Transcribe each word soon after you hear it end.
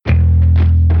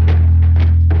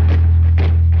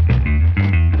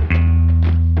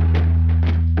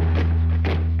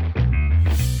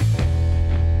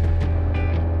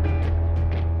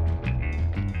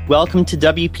Welcome to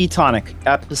WP Tonic,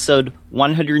 episode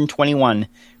 121.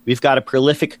 We've got a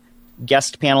prolific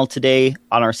guest panel today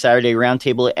on our Saturday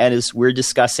Roundtable, as we're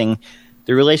discussing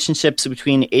the relationships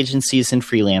between agencies and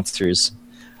freelancers.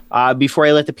 Before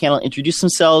I let the panel introduce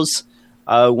themselves,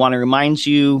 I want to remind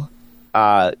you,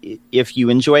 if you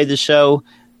enjoy the show,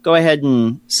 go ahead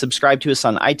and subscribe to us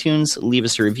on iTunes, leave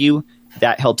us a review.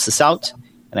 That helps us out.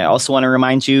 And I also want to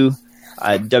remind you,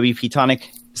 WP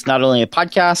Tonic is not only a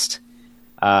podcast,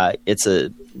 it's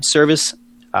a service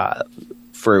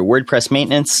for WordPress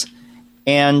maintenance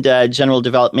and general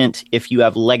development. If you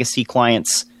have legacy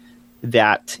clients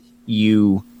that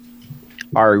you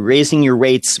are raising your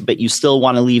rates, but you still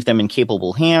want to leave them in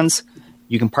capable hands,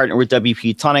 you can partner with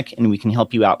WP Tonic, and we can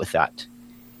help you out with that.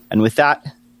 And with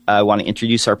that, I want to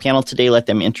introduce our panel today. Let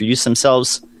them introduce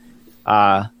themselves.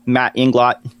 Matt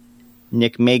Inglot,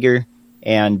 Nick Mager,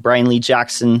 and Brian Lee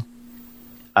Jackson.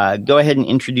 Go ahead and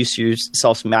introduce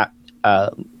yourself, Matt.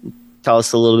 Tell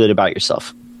us a little bit about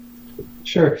yourself.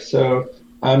 Sure. So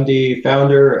I'm the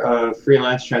founder of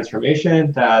Freelance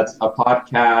Transformation. That's a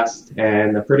podcast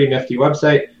and a pretty nifty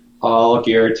website, all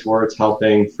geared towards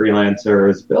helping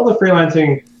freelancers build a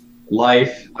freelancing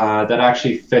life that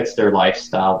actually fits their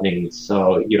lifestyle needs.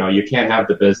 So, you can't have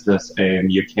the business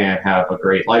and you can't have a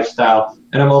great lifestyle.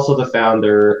 And I'm also the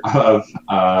founder of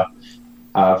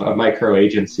a micro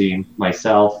agency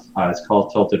myself. It's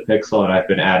called Tilted Pixel, and I've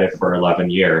been at it for 11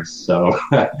 years. So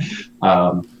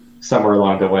somewhere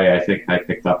along the way, I think I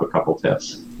picked up a couple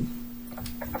tips.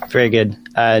 Very good.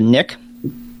 Nick?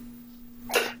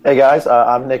 Hey guys,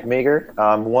 I'm Nick Meager.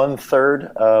 I'm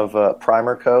 1/3 of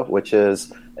PrimerCo, which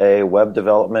is a web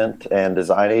development and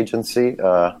design agency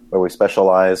where we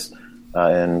specialize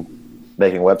in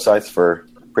making websites for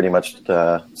pretty much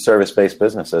service-based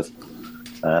businesses.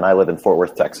 And I live in Fort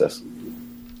Worth, Texas.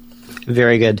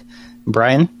 Very good.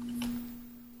 Brian?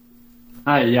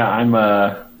 Hi, yeah,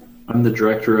 I'm the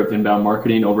director of inbound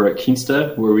marketing over at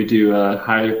Kingsta, where we do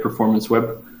high-performance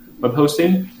web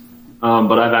hosting.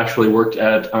 But I've actually worked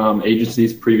at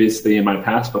agencies previously in my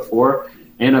past before,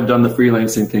 and I've done the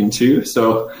freelancing thing too.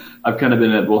 So I've kind of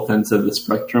been at both ends of the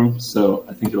spectrum. So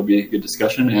I think it'll be a good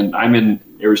discussion. And I'm in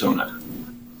Arizona.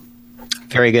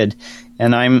 Very good.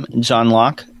 And I'm John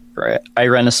Locke. I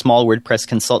run a small WordPress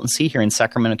consultancy here in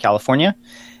Sacramento, California.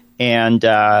 And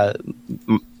our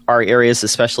areas of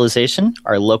specialization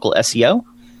are local SEO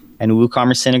and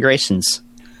WooCommerce integrations.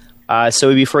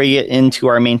 So before we get into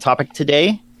our main topic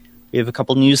today, we have a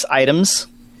couple news items.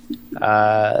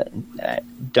 I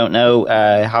don't know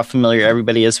how familiar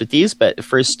everybody is with these, but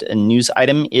first, a news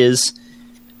item is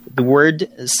the Word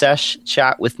Sesh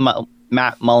chat with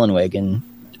Matt Mullenweg. And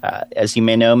as you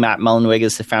may know, Matt Mullenweg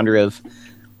is the founder of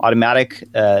Automattic,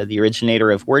 the originator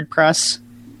of WordPress.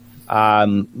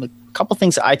 A couple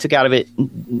things I took out of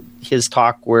his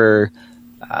talk were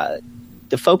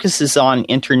the focus is on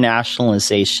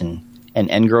internationalization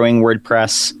and growing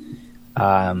WordPress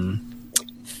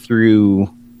through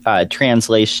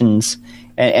translations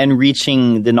and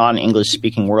reaching the non-English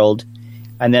speaking world,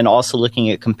 and then also looking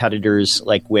at competitors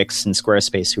like Wix and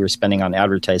Squarespace who are spending on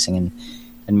advertising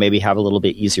and maybe have a little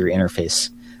bit easier interface.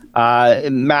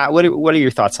 Matt, what are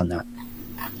your thoughts on that?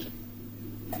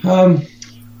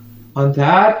 On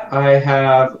that, I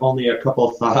have only a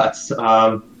couple thoughts.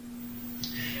 I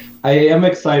am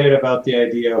excited about the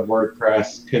idea of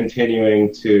WordPress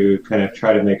continuing to kind of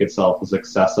try to make itself as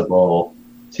accessible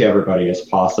to everybody as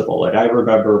possible. And I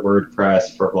remember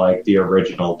WordPress from like the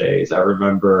original days. I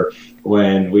remember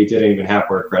when we didn't even have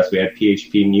WordPress, we had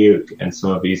PHP Nuke and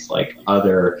some of these like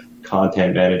other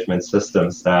content management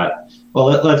systems that, well,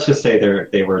 let's just say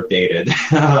they were dated.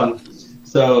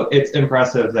 So it's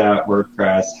impressive that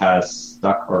WordPress has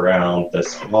stuck around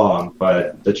this long,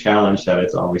 but the challenge that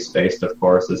it's always faced, of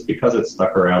course, is because it's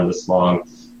stuck around this long,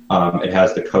 it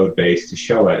has the code base to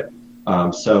show it.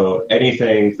 So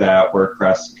anything that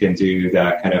WordPress can do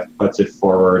that kind of puts it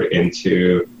forward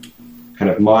into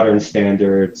kind of modern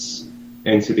standards,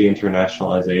 into the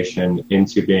internationalization,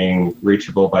 into being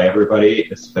reachable by everybody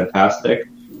is fantastic.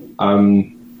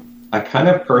 I kind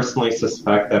of personally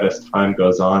suspect that as time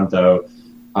goes on, though,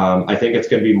 I think it's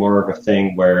going to be more of a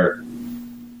thing where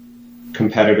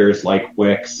competitors like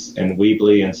Wix and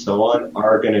Weebly and so on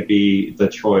are going to be the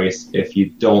choice if you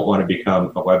don't want to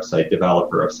become a website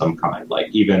developer of some kind, like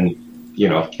even,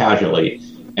 casually.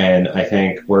 And I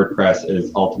think WordPress is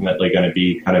ultimately going to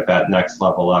be kind of that next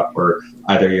level up where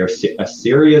either you're a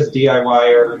serious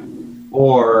DIYer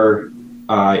or,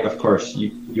 of course,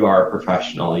 you are a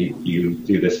professional. You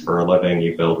do this for a living.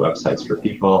 You build websites for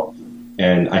people.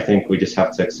 And I think we just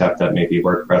have to accept that maybe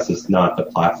WordPress is not the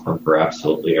platform for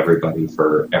absolutely everybody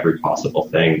for every possible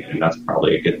thing, and that's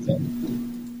probably a good thing.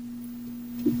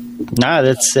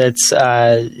 No,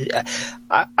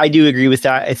 I do agree with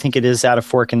that. I think it is at a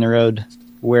fork in the road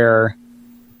where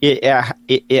it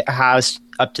has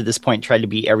up to this point tried to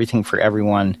be everything for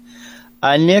everyone.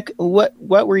 Nick, what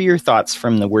were your thoughts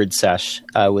from the Word Sesh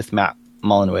with Matt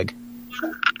Mullenweg?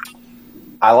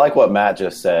 I like what Matt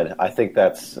just said. I think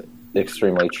that's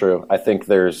extremely true. I think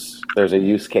there's a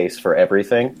use case for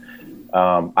everything.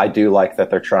 I do like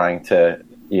that they're trying to,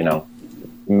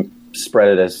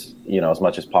 spread it as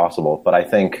much as possible. But I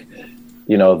think,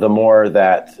 the more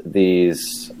that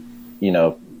these,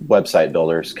 website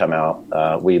builders come out,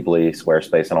 Weebly,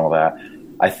 Squarespace, and all that,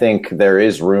 I think there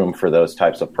is room for those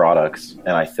types of products.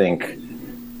 And I think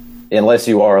unless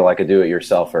you are like a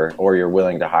do-it-yourselfer or you're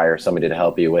willing to hire somebody to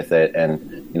help you with it,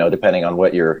 and depending on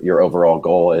what your overall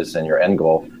goal is and your end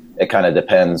goal, it kind of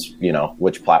depends,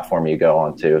 which platform you go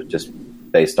onto, just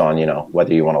based on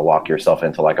whether you want to lock yourself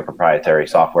into like a proprietary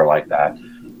software like that.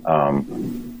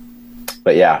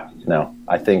 But yeah, no,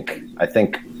 I think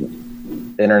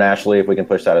internationally, if we can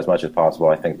push that as much as possible,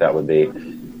 I think that would be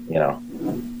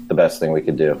the best thing we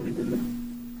could do.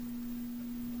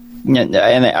 Yeah,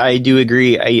 and I do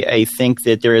agree. I think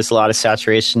that there is a lot of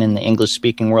saturation in the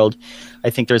English-speaking world. I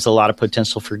think there's a lot of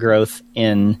potential for growth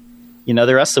in,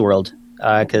 the rest of the world.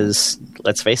 Because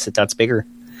let's face it, that's bigger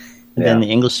than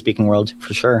the English-speaking world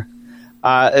for sure.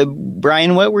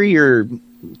 Brian, what were your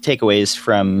takeaways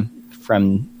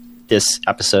from this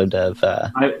episode of?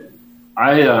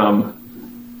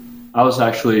 I was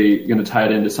actually going to tie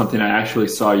it into something I actually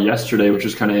saw yesterday, which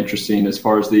is kind of interesting as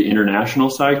far as the international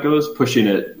side goes, pushing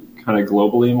it kind of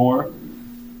globally more.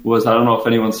 I don't know if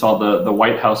anyone saw the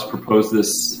White House proposed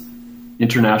this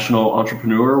international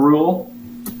entrepreneur rule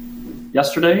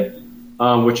yesterday,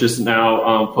 which is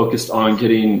now focused on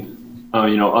getting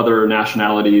other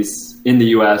nationalities in the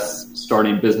U.S.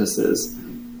 starting businesses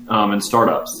and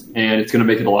startups, and it's going to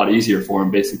make it a lot easier for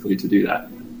them basically to do that.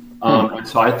 And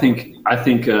so I think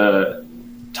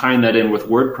tying that in with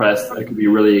WordPress, that could be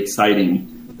really exciting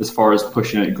as far as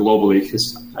pushing it globally,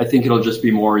 because I think it'll just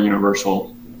be more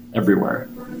universal everywhere.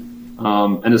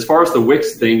 And as far as the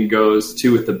Wix thing goes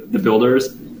too with the builders,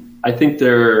 I think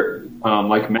they're,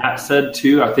 like Matt said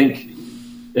too, I think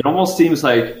it almost seems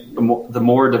like the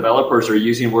more developers are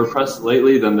using WordPress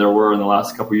lately than there were in the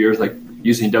last couple of years, like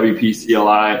using WP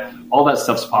CLI, all that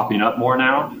stuff's popping up more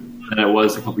now than it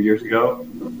was a couple of years ago.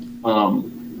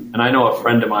 And I know a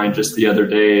friend of mine just the other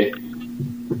day,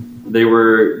 they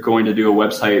were going to do a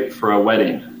website for a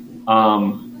wedding.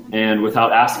 And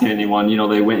without asking anyone,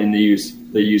 they went and they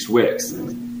used Wix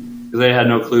because they had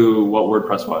no clue what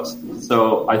WordPress was.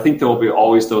 So I think there will be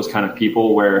always those kind of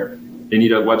people where they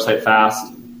need a website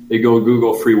fast. They go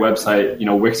Google free website,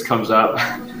 Wix comes up.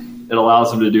 It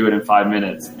allows them to do it in 5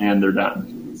 minutes and they're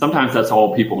done. Sometimes that's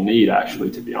all people need,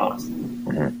 actually, to be honest.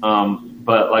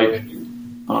 But like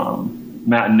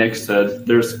Matt and Nick said,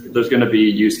 there's going to be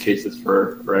use cases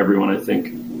for everyone, I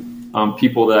think.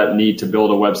 People that need to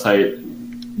build a website,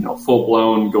 full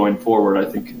blown going forward, I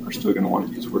think are still going to want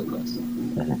to use WordPress.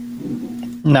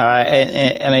 No,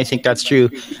 and I think that's true.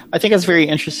 I think it's very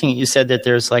interesting that you said that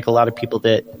there's like a lot of people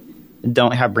that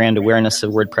don't have brand awareness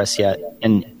of WordPress yet.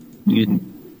 And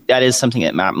that is something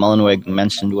that Matt Mullenweg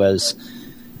mentioned, was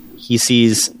he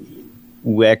sees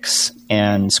Wix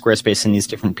and Squarespace and these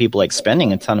different people like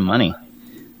spending a ton of money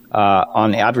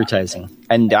on advertising.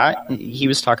 And that he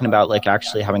was talking about like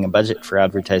actually having a budget for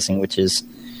advertising, which is,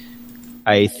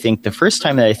 I think, the first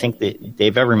time that I think that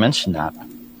they've ever mentioned that,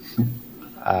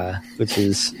 which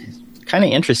is kind of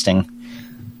interesting.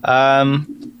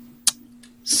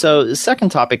 So the second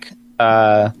topic,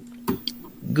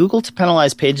 Google to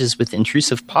penalize pages with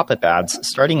intrusive pop-up ads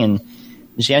starting in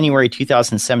January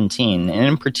 2017. And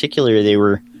in particular, they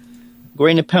were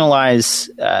going to penalize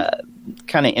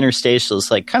kind of interstitials,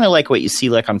 kind of like what you see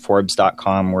like on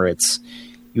Forbes.com, where it's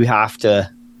you have to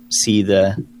see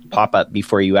the pop-up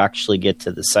before you actually get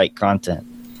to the site content.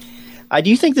 Do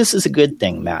you think this is a good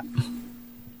thing, Matt?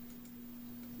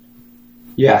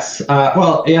 Yes.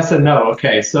 Well, yes and no.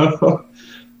 Okay, so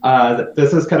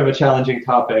this is kind of a challenging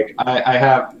topic. I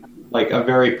have like a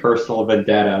very personal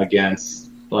vendetta against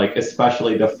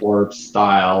especially the Forbes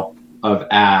style of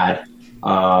ad.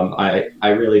 I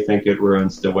really think it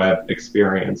ruins the web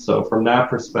experience. So from that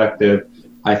perspective,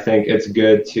 I think it's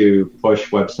good to push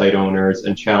website owners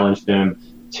and challenge them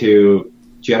to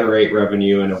generate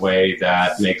revenue in a way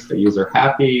that makes the user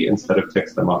happy instead of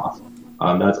ticks them off.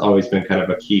 That's always been kind of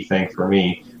a key thing for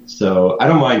me. So I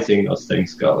don't mind seeing those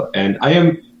things go. And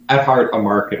I at heart a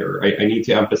marketer. I need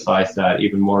to emphasize that,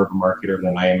 even more of a marketer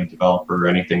than I am a developer or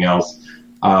anything else.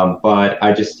 But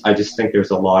I just think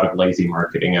there's a lot of lazy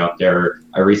marketing out there.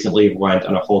 I recently went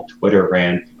on a whole Twitter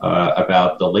rant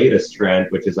about the latest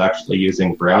trend, which is actually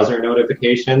using browser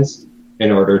notifications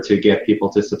in order to get people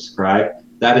to subscribe.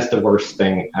 That is the worst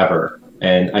thing ever,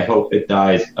 and I hope it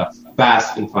dies a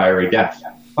fast and fiery death.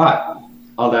 But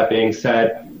all that being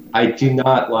said, I do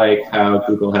not like how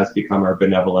Google has become our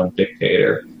benevolent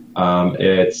dictator.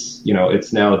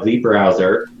 It's now the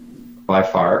browser by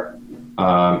far.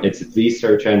 It's the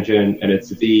search engine, and it's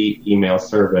the email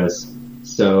service.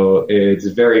 So it's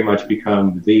very much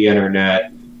become the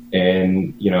internet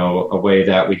in, a way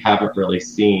that we haven't really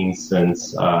seen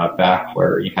since back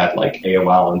where you had like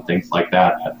AOL and things like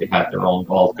that they had their own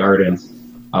walled gardens.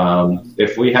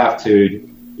 If we have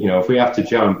to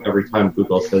jump every time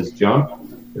Google says jump,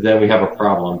 then we have a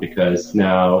problem, because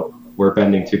now we're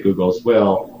bending to Google's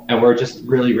will, and we're just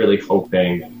really, really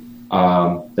hoping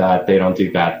that they don't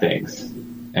do bad things.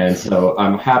 And so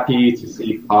I'm happy to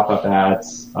see pop-up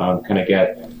ads kind of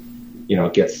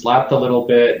get slapped a little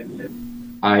bit.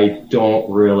 I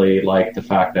don't really like the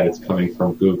fact that it's coming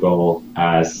from Google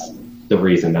as the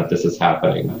reason that this is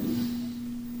happening.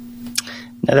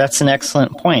 Now, that's an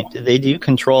excellent point. They do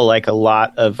control like a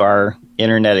lot of our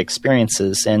internet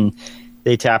experiences, and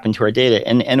they tap into our data.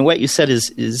 And what you said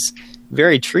is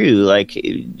very true. Like,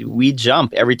 we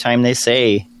jump every time they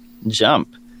say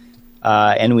jump.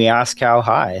 And we ask how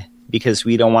high, because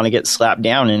we don't want to get slapped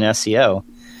down in SEO.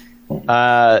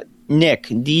 Nick,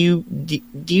 do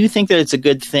you think that it's a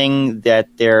good thing that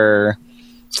they're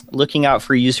looking out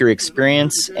for user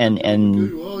experience, and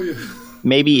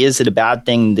maybe is it a bad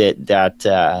thing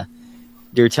that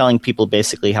they're telling people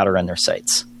basically how to run their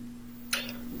sites?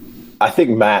 I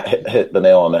think Matt hit the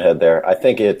nail on the head there. I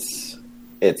think it's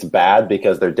bad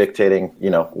because they're dictating,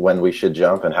 when we should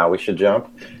jump and how we should jump.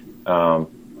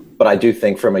 But I do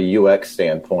think from a UX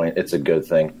standpoint, it's a good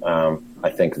thing. I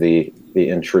think the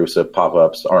intrusive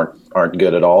pop-ups aren't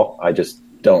good at all. I just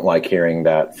don't like hearing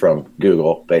that from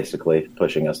Google, basically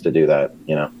pushing us to do that,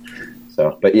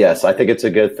 So, but yes, I think it's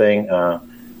a good thing.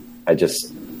 I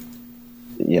just,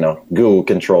 Google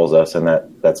controls us, and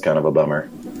that's kind of a bummer.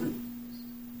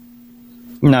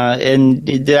 No, and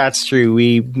that's true.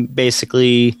 We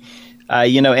basically,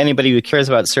 anybody who cares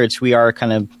about search, we are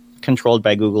kind of controlled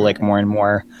by Google, like, more and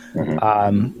more.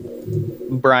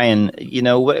 Mm-hmm. Brian,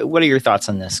 what are your thoughts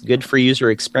on this? Good for user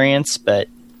experience, but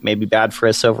maybe bad for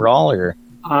us overall, or?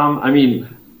 I mean,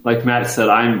 like Matt said,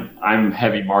 I'm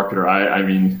heavy marketer.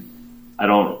 I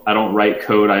don't write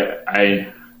code.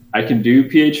 I can do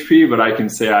PHP, but I can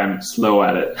say I'm slow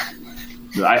at it.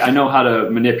 I know how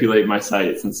to manipulate my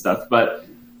sites and stuff, but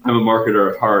I'm a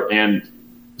marketer at heart. And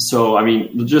so,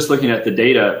 just looking at the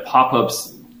data,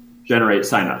 pop-ups generate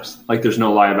signups. Like, there's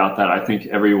no lie about that. I think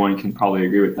everyone can probably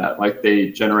agree with that. Like, they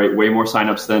generate way more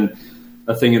signups than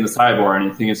a thing in the sidebar or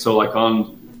anything. And so, like,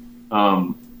 on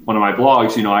one of my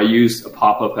blogs, I use a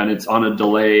pop-up, and it's on a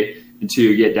delay until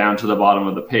you get down to the bottom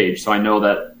of the page. So I know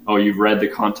that, you've read the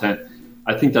content.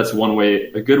 I think that's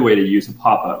a good way to use a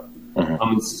pop-up. Mm-hmm.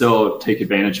 And still take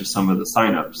advantage of some of the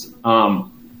signups.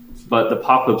 But the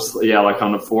pop-ups, like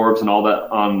on the Forbes and all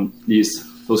that, on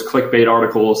those clickbait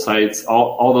article sites,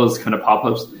 all those kind of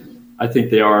pop-ups, I think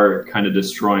they are kind of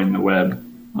destroying the web.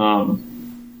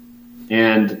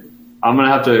 And I'm going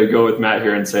to have to go with Matt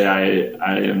here and say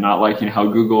I am not liking how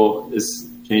Google is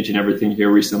changing everything here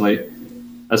recently.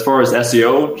 As far as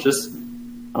SEO, just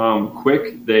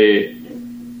quick,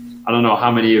 I don't know how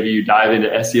many of you dive into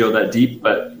SEO that deep,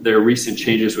 but their recent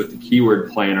changes with the keyword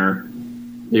planner,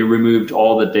 they removed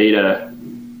all the data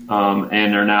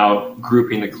and are now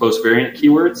grouping the close variant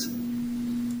keywords.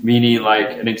 Meaning,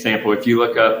 like, an example, if you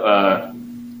look up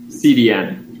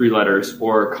CDN, 3 letters,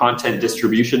 or content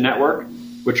distribution network,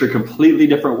 which are completely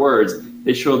different words,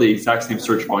 they show the exact same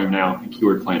search volume now in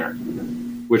Keyword Planner,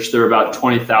 which there are about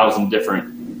 20,000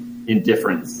 different in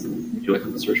difference if you look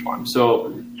at the search volume.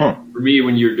 So for me,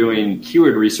 when you're doing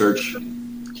keyword research,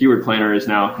 Keyword Planner is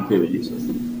now completely useless.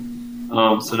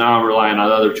 So now I'm relying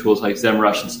on other tools like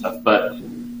SEMrush and stuff.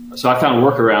 So I found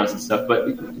workarounds and stuff.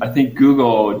 But I think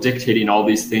Google dictating all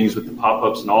these things with the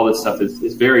pop-ups and all this stuff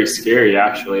is very scary,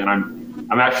 actually. And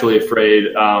I'm actually afraid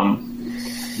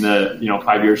in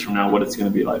 5 years from now what it's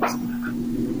going to be like.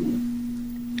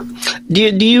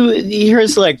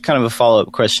 Here's like kind of a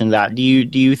follow-up question to that. Do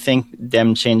you think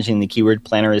them changing the keyword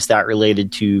planner, is that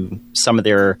related to some of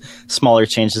their smaller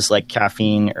changes like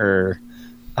caffeine or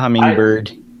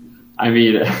Hummingbird? I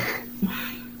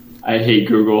hate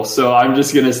Google, so I'm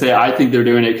just going to say I think they're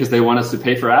doing it because they want us to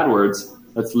pay for AdWords.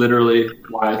 That's literally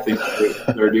why I think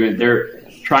they're doing it. They're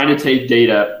trying to take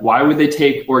data. Why would they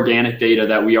take organic data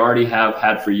that we already have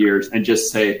had for years and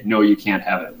just say, no, you can't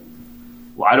have it?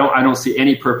 Well, I don't see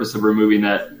any purpose of removing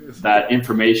that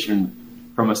information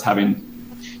from us having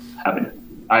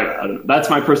it. That's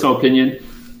my personal opinion,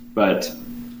 but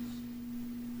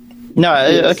no.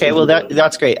 Okay, well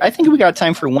that's great. I think we got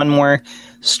time for one more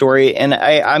story, and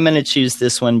I'm going to choose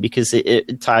this one because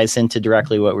it ties into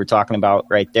directly what we're talking about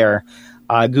right there.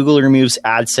 Google removes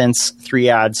AdSense 3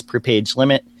 ads per page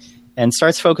limit and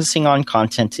starts focusing on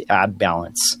content to ad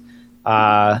balance.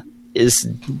 Are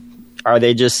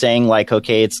they just saying like,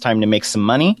 okay, it's time to make some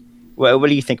money? What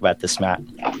do you think about this, Matt?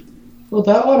 Well,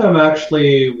 that one I'm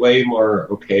actually way more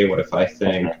okay with, I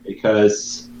think,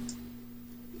 because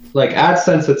like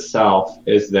AdSense itself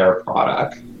is their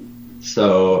product.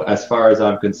 So as far as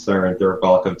I'm concerned, they're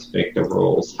welcome to make the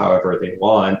rules however they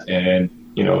want. And,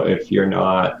 if you're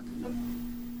not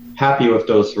happy with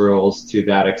those rules to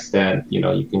that extent,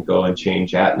 you can go and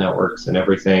change ad networks and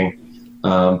everything.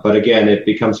 But again, it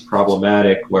becomes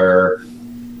problematic where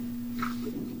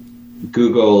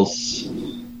Google's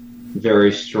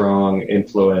very strong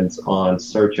influence on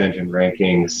search engine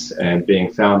rankings and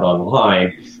being found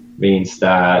online means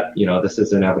that, this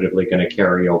is inevitably going to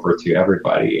carry over to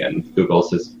everybody. And Google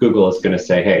is going to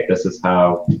say, hey, this is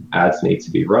how ads need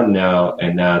to be run now.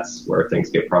 And that's where things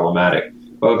get problematic.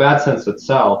 But with AdSense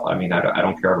itself, I mean, I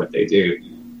don't care what they do.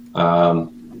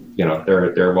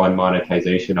 They're one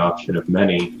monetization option of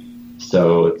many.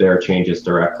 So their changes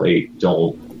directly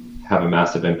don't have a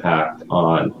massive impact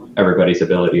on everybody's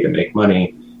ability to make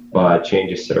money. But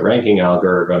changes to the ranking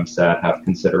algorithms that have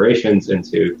considerations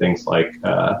into things like,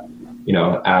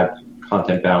 ad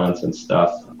content balance and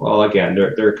stuff. Well, again,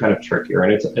 they're kind of trickier,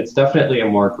 and it's definitely a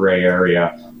more gray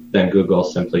area than Google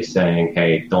simply saying,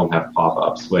 "Hey, don't have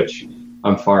pop-ups," which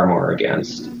I'm far more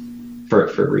against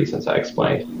for reasons I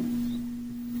explained.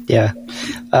 Yeah,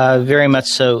 very much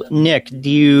so. Nick, do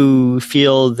you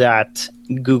feel that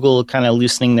Google kind of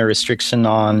loosening their restriction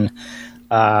on,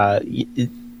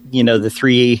 the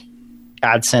 3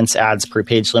 AdSense ads per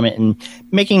page limit and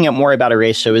making it more about a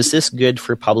ratio, is this good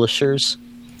for publishers?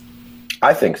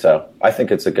 I think so. I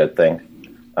think it's a good thing.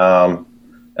 And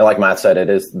like Matt said, it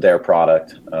is their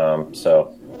product.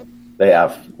 So they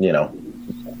have,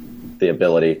 the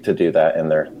ability to do that, and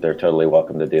they're totally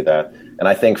welcome to do that. And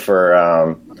I think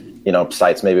for,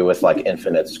 sites maybe with like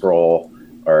infinite scroll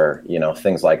or,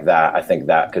 things like that, I think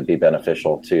that could be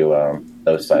beneficial to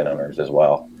those site owners as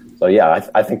well. So yeah,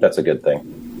 I think that's a good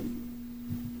thing.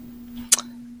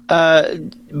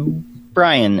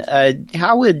 Brian,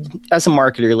 how would, as a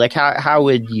marketer, how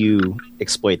would you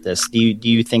exploit this? Do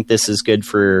you think this is good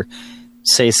for,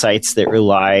 say, sites that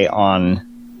rely on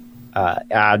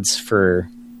ads for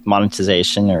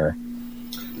monetization? Or,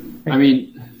 I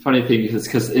mean, funny thing is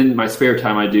because in my spare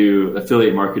time I do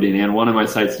affiliate marketing, and one of my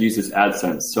sites uses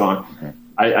AdSense, so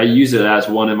I use it as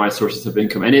one of my sources of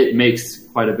income, and it makes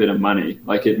quite a bit of money.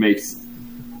 Like it makes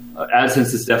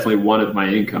AdSense is definitely one of my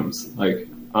incomes.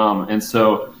 And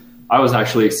so I was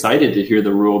actually excited to hear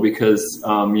the rule because,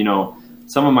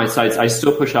 some of my sites, I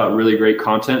still push out really great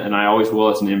content, and I always will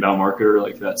as an inbound marketer.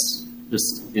 Like that's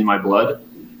just in my blood.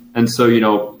 And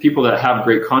so, people that have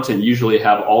great content usually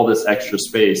have all this extra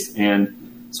space. And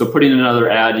so putting another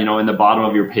ad, in the bottom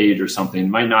of your page or something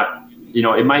might not,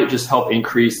 it might just help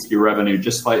increase your revenue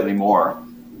just slightly more.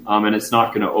 And it's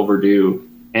not going to overdo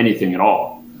anything at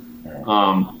all.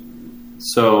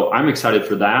 So I'm excited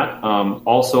for that.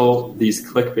 Also, these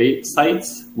clickbait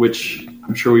sites, which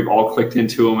I'm sure we've all clicked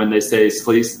into them, and they say,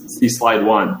 see slide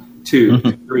 1, 2,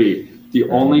 3. The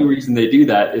only reason they do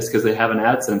that is because they have an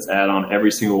AdSense ad on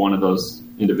every single one of those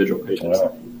individual pages.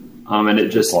 And it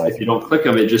just, if you don't click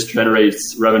them, it just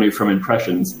generates revenue from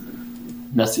impressions.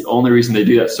 And that's the only reason they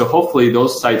do that. So hopefully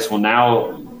those sites will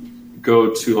now go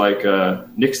to, like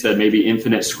Nick said, maybe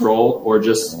infinite scroll or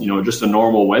just, just a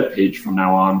normal web page from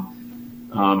now on.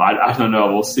 I don't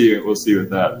know. We'll see with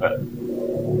that. But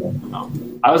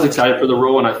I was excited for the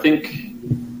rule, and I think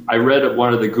I read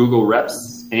one of the Google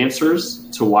reps' answers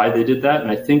to why they did that,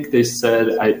 and I think they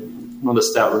said, I don't know the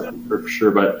stat for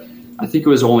sure, but I think it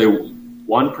was only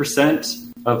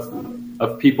 1%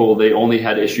 of people they only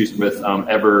had issues with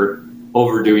ever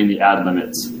overdoing the ad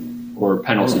limits or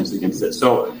penalties against it.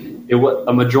 So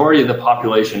a majority of the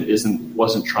population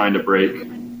wasn't trying to break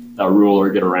that rule or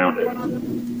get around it.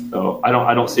 So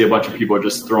I don't see a bunch of people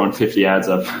just throwing 50 ads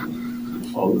up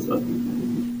all of a sudden.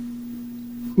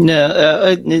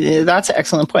 No, that's an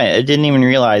excellent point. I didn't even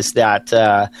realize that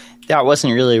that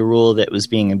wasn't really a rule that was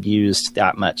being abused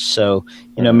that much. So,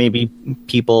 maybe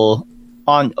people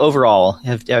on overall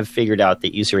have figured out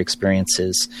that user experience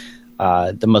is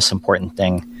the most important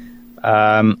thing.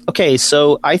 Okay,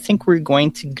 so I think we're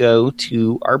going to go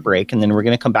to our break, and then we're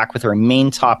going to come back with our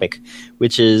main topic,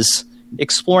 which is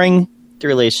exploring the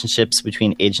relationships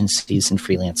between agencies and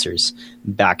freelancers.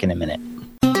 Back in a minute.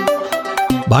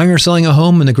 Buying or selling a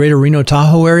home in the greater Reno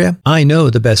Tahoe area? I know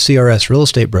the best CRS real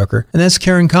estate broker, and that's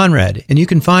Karen Conrad. And you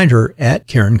can find her at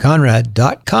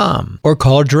KarenConrad.com or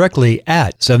call her directly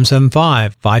at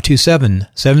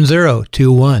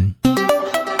 775-527-7021.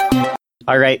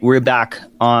 All right, we're back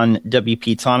on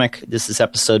WP Tonic. This is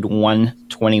episode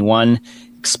 121,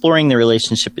 exploring the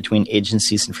relationship between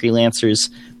agencies and freelancers.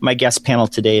 My guest panel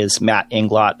today is Matt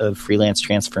Inglot of Freelance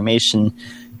Transformation,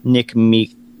 Nick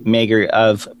Mager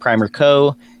of Primer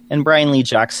Co., and Brian Lee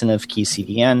Jackson of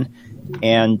KeyCDN.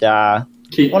 And I'm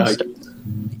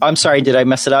sorry, did I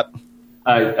mess it up?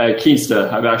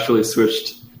 Keensta. I've actually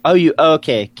switched.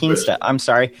 Okay, Keensta. I'm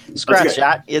sorry. Scratch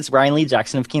that. It's Brian Lee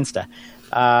Jackson of Keensta.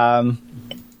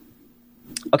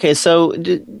 Okay, so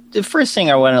the first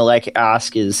thing I want to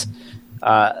ask is,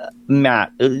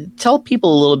 Matt, tell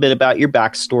people a little bit about your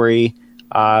backstory.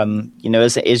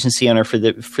 As an agency owner,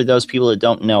 for those people that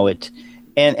don't know it,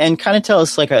 and kind of tell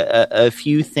us a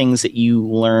few things that you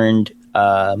learned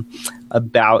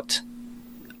about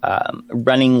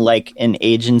running an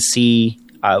agency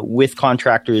with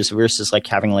contractors versus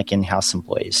having in-house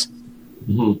employees.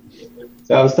 Mm-hmm.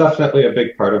 That was definitely a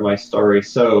big part of my story.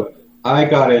 So I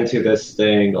got into this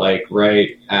thing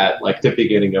right at the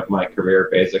beginning of my career.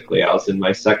 Basically, I was in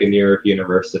my second year of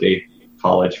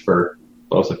college for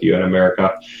those of you in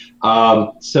America.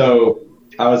 So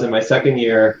I was in my second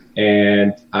year,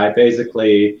 and I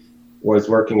basically was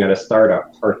working at a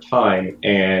startup part-time,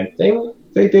 and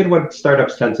they did what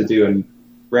startups tend to do and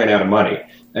ran out of money.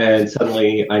 And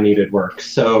suddenly I needed work.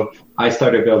 So I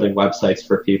started building websites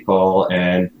for people,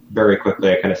 and very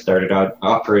quickly I kind of started out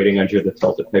operating under the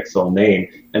Tilted Pixel name.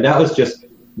 And that was just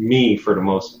me for the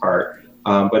most part.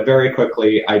 But very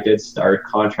quickly I did start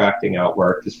contracting out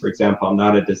work. Just for example, I'm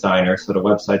not a designer, so the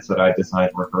websites that I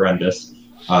designed were horrendous.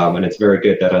 And it's very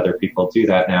good that other people do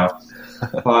that now.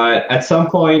 But at some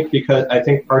point,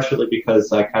 partially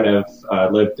because I kind of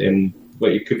lived in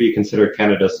what you could be considered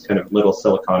Canada's kind of little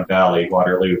Silicon Valley,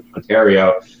 Waterloo,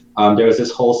 Ontario, there was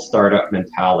this whole startup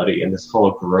mentality and this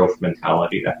whole growth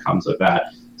mentality that comes with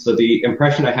that. So the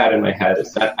impression I had in my head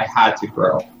is that I had to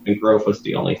grow, and growth was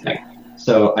the only thing.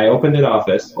 So I opened an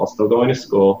office while still going to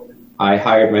school. I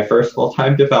hired my first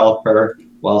full-time developer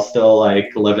while still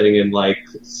living in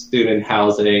student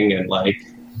housing and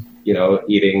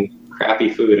eating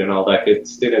crappy food and all that good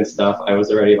student stuff. I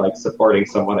was already supporting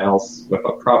someone else with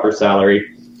a proper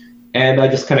salary, and I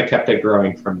just kind of kept it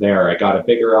growing from there. I got a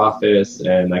bigger office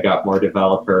and I got more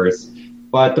developers,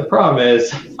 but the problem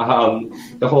is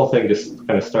the whole thing just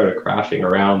kind of started crashing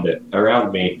around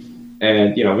me.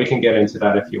 And we can get into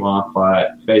that if you want,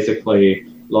 but basically,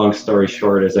 long story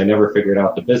short, is I never figured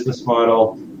out the business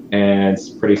model, and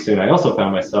pretty soon I also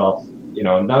found myself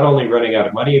not only running out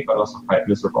of money, but also quite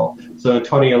miserable. So in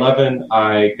 2011,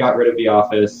 I got rid of the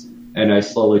office, and I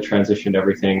slowly transitioned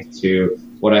everything to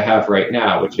what I have right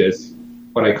now, which is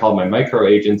what I call my micro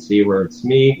agency, where it's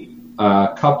me,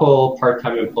 a couple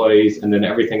part-time employees, and then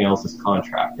everything else is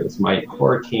contractors. My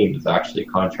core team is actually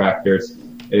contractors.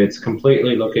 It's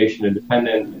completely location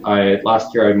independent.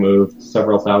 Last year I moved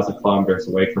several thousand kilometers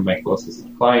away from my closest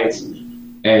clients,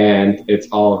 and it's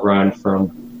all run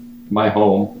from my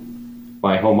home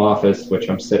office, which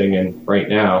I'm sitting in right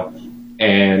now.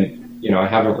 And, I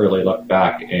haven't really looked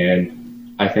back,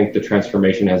 and I think the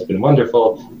transformation has been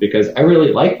wonderful because I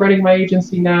really like running my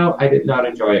agency now. I did not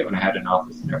enjoy it when I had an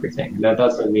office and everything. And that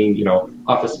doesn't mean,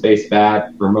 office space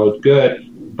bad, remote good,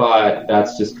 but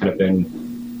that's just kind of been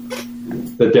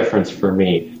the difference for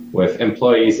me. With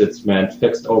employees, it's meant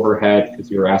fixed overhead,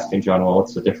 because you were asking, John, well,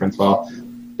 what's the difference? Well,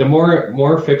 the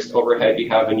more fixed overhead you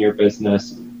have in your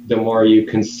business, the more you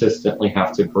consistently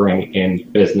have to bring in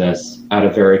business at a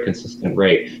very consistent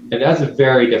rate. And that's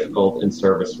very difficult in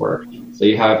service work. So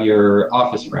you have your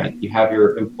office rent, you have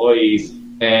your employees,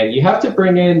 and you have to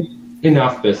bring in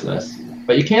enough business.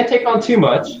 But you can't take on too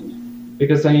much,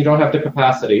 because then you don't have the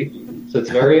capacity. So it's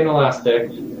very inelastic.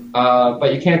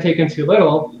 But you can't take in too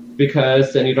little,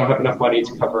 because then you don't have enough money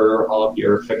to cover all of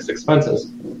your fixed expenses.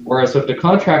 Whereas with the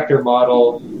contractor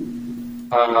model,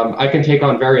 I can take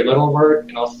on very little work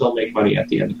and I'll still make money at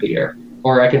the end of the year.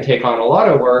 Or I can take on a lot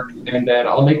of work and then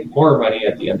I'll make more money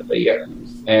at the end of the year.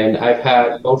 And I've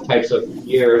had both types of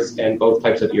years, and both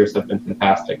types of years have been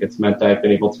fantastic. It's meant that I've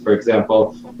been able to, for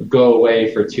example, go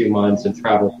away for 2 months and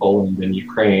travel Poland and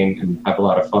Ukraine and have a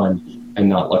lot of fun. and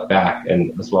not look back,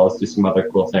 and as well as do some other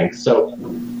cool things. So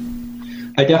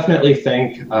I definitely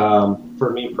think,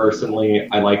 for me personally,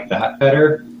 I like that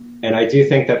better. And I do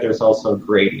think that there's also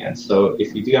gradients. So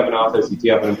if you do have an office, you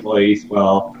do have employees,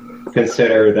 well,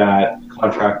 consider that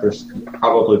contractors could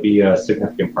probably be a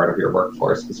significant part of your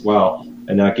workforce as well.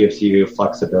 And that gives you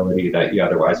flexibility that you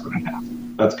otherwise wouldn't have.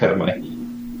 That's kind of my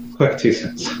quick 2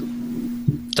 cents.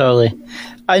 Totally.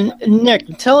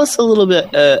 Nick, tell us a little bit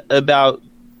about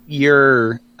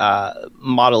your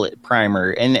model at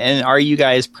Primer. And are you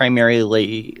guys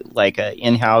primarily like an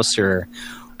in-house or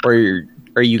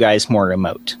are you guys more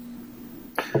remote?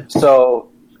 So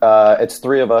it's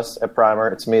 3 of us at Primer.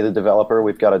 It's me, the developer.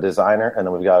 We've got a designer, and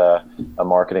then we've got a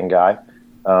marketing guy.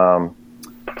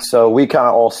 So we kind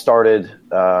of all started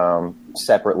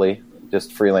separately,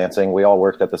 just freelancing. We all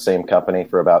worked at the same company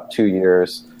for about 2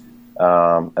 years.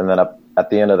 And then at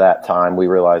the end of that time, we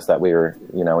realized that we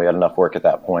had enough work at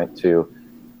that point to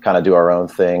kind of do our own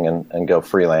thing and go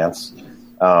freelance.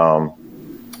 And,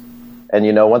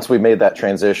 once we made that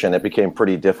transition, it became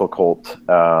pretty difficult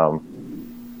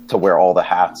to wear all the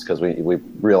hats because we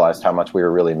realized how much we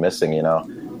were really missing,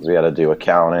 because we had to do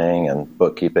accounting and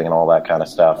bookkeeping and all that kind of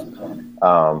stuff.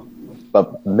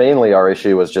 But mainly our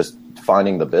issue was just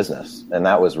finding the business. And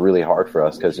that was really hard for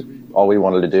us because all we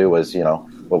wanted to do was,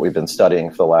 what we've been studying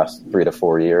for the last 3 to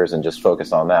 4 years and just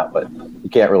focus on that. But you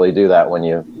can't really do that when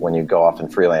you go off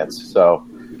and freelance. So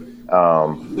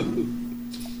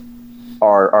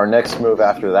our next move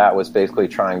after that was basically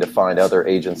trying to find other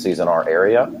agencies in our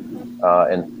area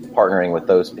and partnering with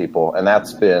those people. And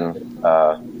that's been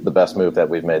the best move that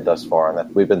we've made thus far. And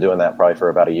that we've been doing that probably for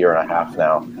about 1.5 years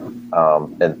now.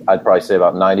 And I'd probably say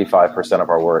about 95% of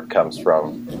our work comes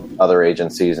from other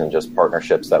agencies and just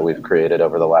partnerships that we've created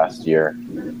over the last year.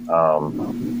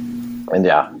 And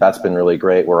yeah, that's been really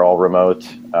great. We're all remote.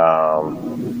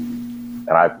 And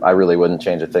I really wouldn't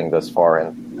change a thing thus far.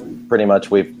 And pretty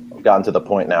much we've gotten to the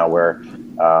point now where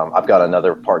I've got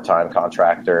another part-time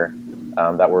contractor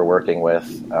that we're working with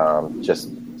just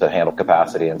to handle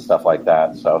capacity and stuff like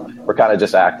that. So we're kind of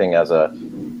just acting as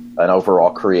an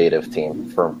overall creative team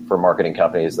for marketing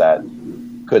companies that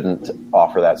couldn't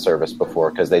offer that service before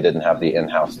because they didn't have the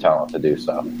in-house talent to do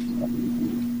so.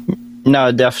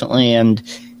 No, definitely. And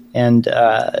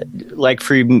like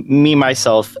for me,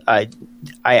 myself, I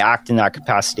act in that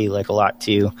capacity like a lot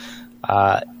too.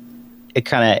 It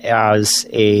kind of as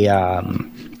a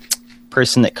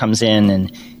person that comes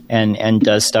in and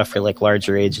does stuff for like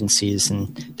larger agencies,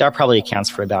 and that probably accounts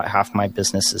for about half my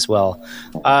business as well.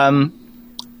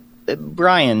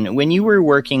 Brian, when you were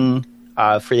working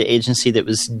for the agency that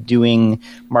was doing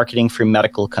marketing for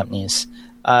medical companies,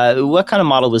 what kind of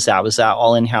model was that? Was that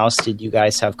all in-house? Did you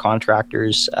guys have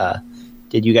contractors?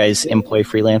 Did you guys employ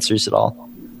freelancers at all?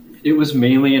 It was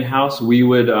mainly in-house. We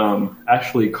would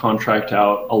actually contract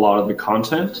out a lot of the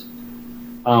content,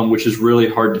 which is really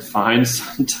hard to find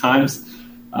sometimes.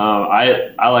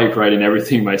 I like writing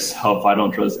everything myself. I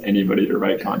don't trust anybody to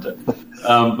write content.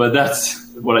 But that's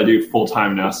what I do full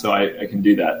time now, so I can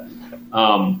do that.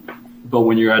 But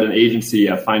when you're at an agency,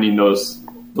 finding those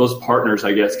partners,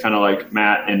 I guess, kind of like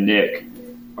Matt and Nick,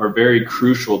 are very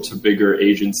crucial to bigger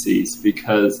agencies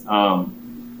because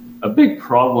a big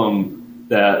problem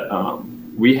that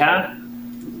we had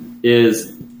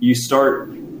is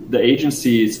the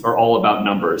agencies are all about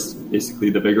numbers, basically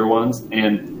the bigger ones,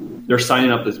 and they're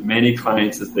signing up as many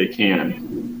clients as they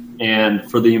can. And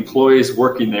for the employees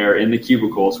working there in the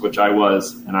cubicles, which I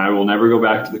was, and I will never go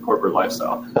back to the corporate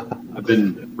lifestyle. I've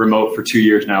been remote for 2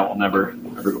 years now. I'll never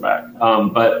go back.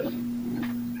 But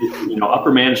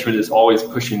upper management is always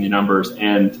pushing the numbers,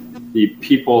 and the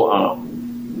people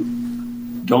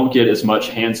don't get as much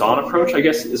hands-on approach, I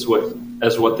guess, as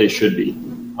what they should be.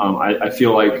 I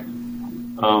feel like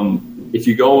if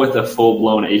you go with a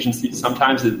full-blown agency,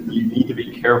 sometimes you need to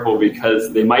be careful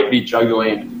because they might be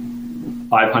juggling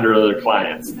 500 other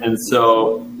clients. And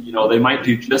so, they might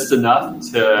do just enough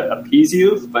to appease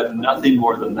you, but nothing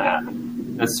more than that.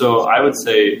 And so I would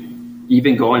say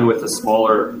even going with a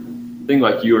smaller thing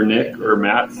like you or Nick or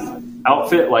Matt's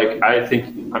outfit,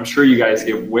 I'm sure you guys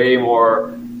give way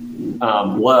more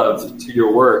love to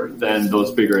your work than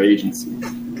those bigger agencies.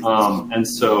 And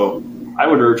so I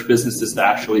would urge businesses to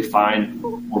actually find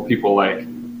more people like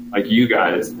you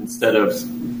guys instead of,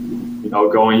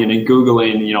 going in and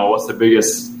Googling, what's the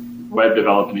biggest web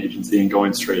development agency and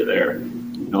going straight there.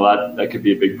 That could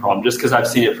be a big problem just because I've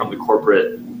seen it from the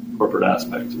corporate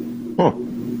aspect.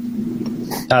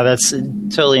 That's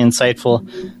totally insightful.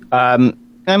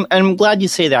 I'm glad you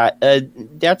say that.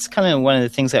 That's kind of one of the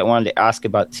things I wanted to ask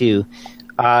about too.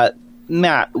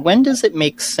 Matt, when does it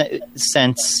make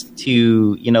sense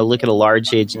to, look at a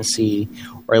large agency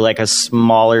or like a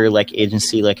smaller like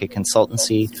agency, like a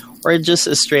consultancy, or just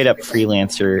a straight up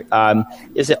freelancer?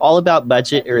 Is it all about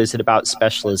budget or is it about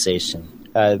specialization?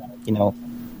 When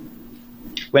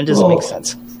does it make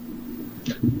sense?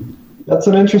 That's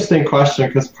an interesting question,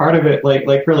 because part of it,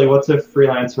 like really, what's a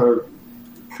freelancer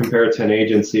compared to an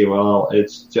agency? Well,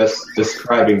 it's just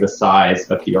describing the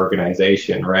size of the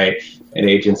organization, right? An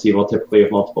agency will typically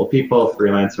have multiple people. A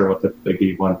freelancer will typically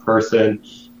be one person.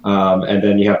 And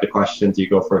then you have the question, do you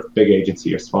go for a big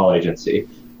agency or small agency?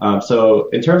 So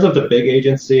in terms of the big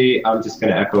agency, I'm just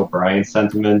going to echo Brian's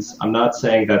sentiments. I'm not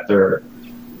saying that they're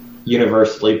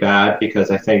universally bad,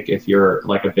 because I think if you're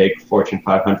like a big Fortune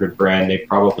 500 brand, they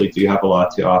probably do have a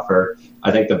lot to offer. I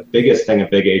think the biggest thing a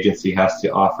big agency has to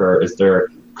offer is their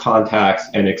contacts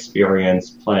and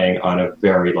experience playing on a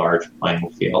very large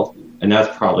playing field. And that's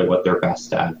probably what they're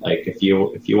best at. Like if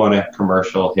you want a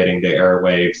commercial hitting the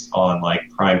airwaves on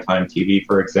like primetime TV,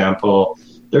 for example,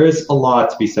 there is a lot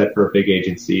to be said for a big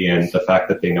agency and the fact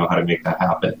that they know how to make that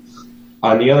happen.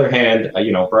 On the other hand,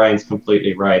 Brian's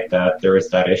completely right that there is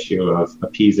that issue of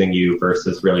appeasing you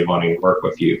versus really wanting to work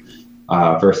with you,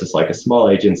 versus like a small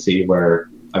agency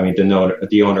where,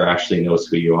 the owner actually knows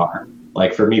who you are.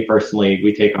 Like for me personally,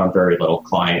 we take on very little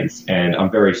clients, and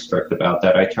I'm very strict about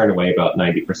that. I turn away about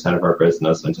 90% of our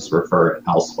business and just refer it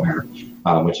elsewhere,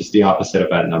 which is the opposite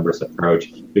of that numbers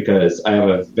approach, because I have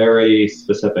a very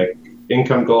specific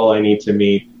income goal I need to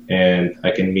meet, and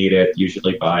I can meet it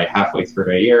usually by halfway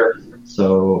through a year.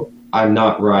 So I'm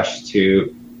not rushed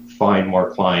to find more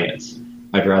clients.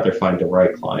 I'd rather find the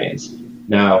right clients.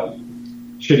 Now,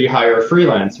 should you hire a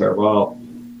freelancer? Well,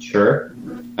 sure.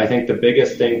 I think the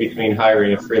biggest thing between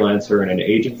hiring a freelancer and an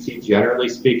agency, generally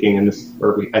speaking,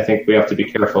 I think we have to be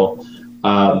careful.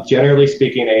 Generally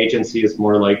speaking, an agency is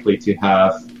more likely to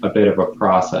have a bit of a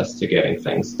process to getting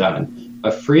things done. A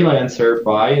freelancer,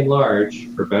 by and large,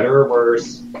 for better or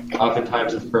worse,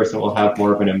 oftentimes this person will have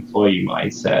more of an employee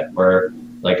mindset, where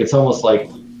like it's almost like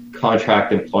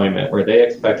contract employment, where they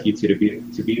expect you to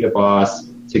be the boss,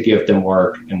 to give them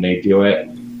work, and they do it.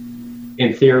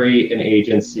 In theory, an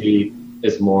agency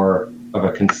is more of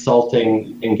a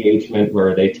consulting engagement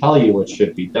where they tell you what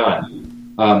should be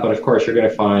done. But of course, you're going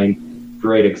to find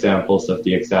great examples of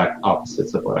the exact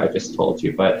opposites of what I just told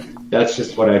you. But that's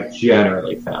just what I've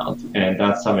generally found. And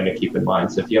that's something to keep in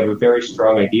mind. So if you have a very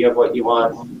strong idea of what you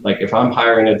want, like if I'm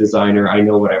hiring a designer, I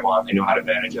know what I want. I know how to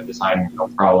manage a designer, no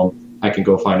problem. I can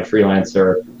go find a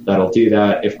freelancer that'll do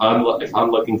that. If I'm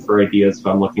looking for ideas, if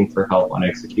I'm looking for help on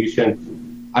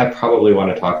execution, I probably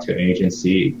want to talk to an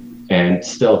agency, and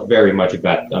still very much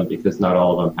vet them, because not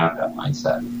all of them have that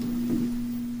mindset.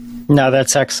 No,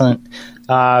 that's excellent.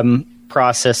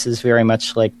 Process is very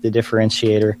much like the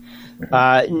differentiator.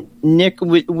 Nick,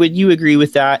 would you agree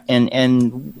with that?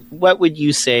 And what would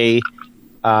you say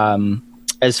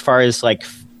as far as like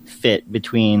fit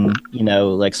between,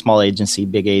 like small agency,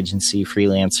 big agency,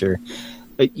 freelancer?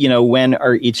 When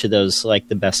are each of those like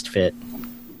the best fit?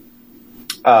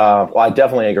 Well, I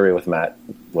definitely agree with Matt,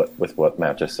 with what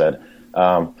Matt just said.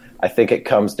 I think it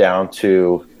comes down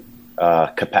to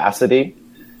capacity,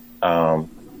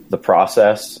 the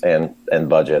process, and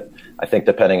budget. I think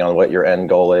depending on what your end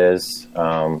goal is,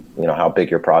 how big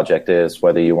your project is,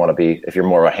 whether you want to be, if you're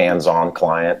more of a hands-on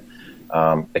client,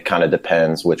 it kind of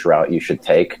depends which route you should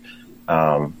take.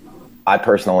 I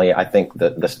think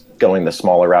that going the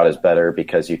smaller route is better,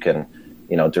 because you can,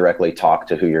 directly talk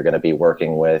to who you're going to be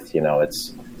working with.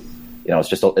 It's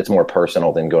more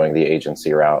personal than going the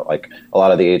agency route. Like a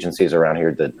lot of the agencies around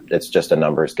here, it's just a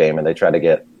numbers game, and they try to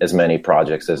get as many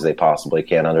projects as they possibly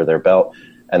can under their belt,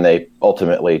 and they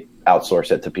ultimately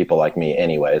outsource it to people like me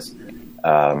anyways.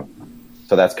 So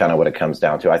that's kind of what it comes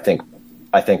down to. I think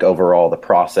overall the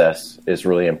process is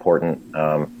really important,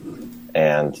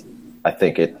 and I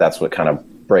think that's what kind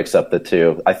of breaks up the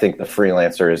two. I think the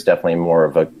freelancer is definitely more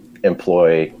of a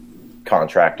employee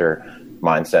contractor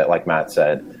mindset, like Matt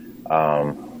said.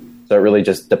 So it really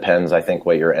just depends, I think,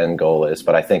 what your end goal is.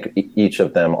 But I think each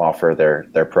of them offer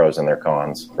their pros and their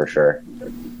cons, for sure.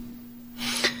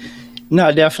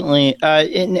 No, definitely.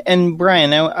 And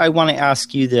Brian, I want to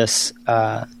ask you this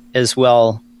as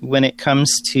well. When it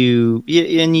comes to,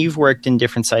 and you've worked in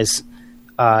different size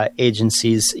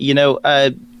agencies,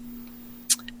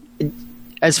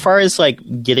 as far as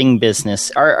like getting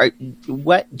business,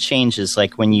 what changes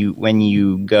like when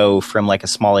you go from like a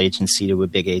small agency to a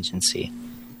big agency?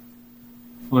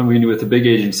 With a big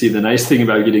agency, the nice thing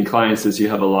about getting clients is you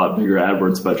have a lot bigger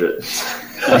AdWords budget.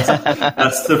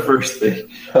 That's the first thing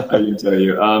I can tell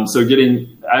you. So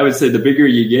I would say the bigger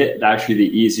you get, actually the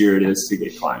easier it is to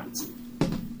get clients.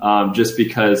 Just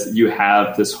because you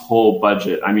have this whole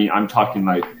budget. I mean, I'm talking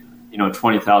like,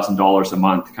 $20,000 a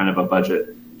month kind of a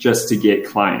budget just to get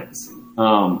clients.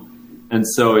 And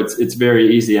so it's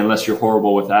very easy, unless you're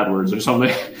horrible with AdWords or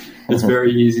something. It's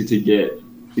very easy to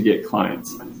get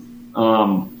clients.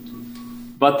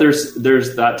 But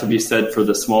there's that to be said for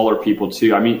the smaller people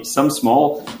too. I mean, some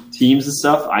small teams and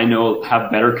stuff I know have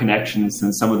better connections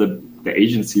than some of the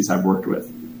agencies I've worked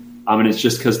with. And it's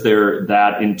just because they're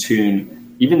that in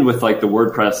tune, even with like the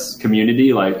WordPress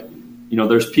community, like,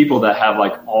 there's people that have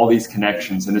like all these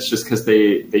connections, and it's just because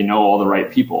they know all the right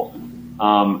people.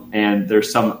 And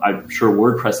there's some, I'm sure,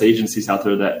 WordPress agencies out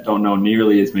there that don't know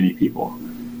nearly as many people.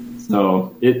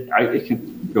 So it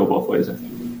can go both ways, I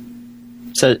think.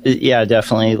 So yeah,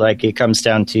 definitely. Like it comes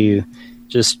down to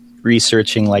just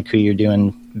researching like who you're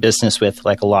doing business with,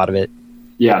 like a lot of it.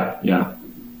 Yeah.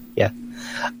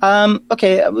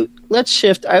 Okay, let's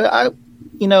shift. I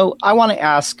want to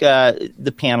ask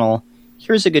the panel.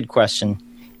 Here's a good question.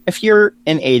 If you're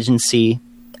an agency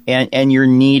and you're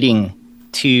needing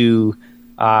to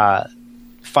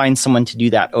find someone to do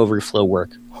that overflow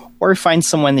work, or find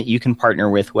someone that you can partner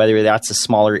with, whether that's a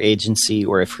smaller agency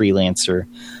or a freelancer,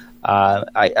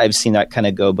 I've seen that kind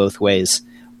of go both ways.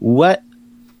 What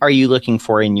are you looking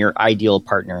for in your ideal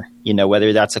partner?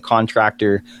 Whether that's a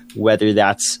contractor, whether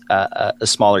that's a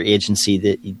smaller agency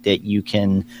that you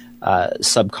can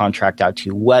subcontract out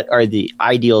to. What are the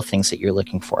ideal things that you're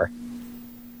looking for?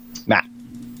 Matt?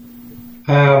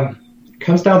 It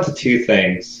comes down to two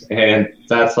things, and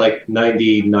that's like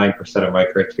 99% of my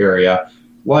criteria.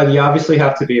 One, you obviously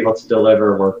have to be able to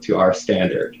deliver work to our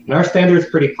standard. And our standard is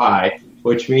pretty high,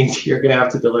 which means you're going to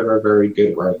have to deliver very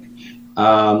good work.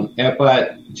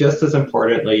 But just as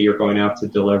importantly, you're going to have to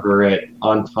deliver it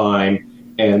on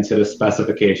time and to the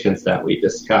specifications that we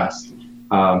discussed.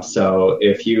 So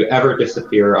if you ever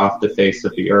disappear off the face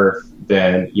of the earth,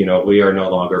 then, we are no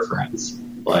longer friends.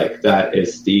 Like that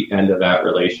is the end of that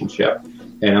relationship.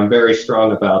 And I'm very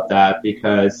strong about that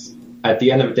because at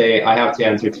the end of the day, I have to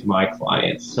answer to my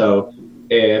clients. So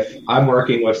if I'm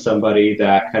working with somebody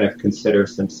that kind of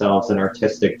considers themselves an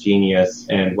artistic genius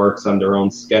and works on their own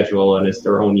schedule and is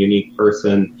their own unique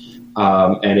person,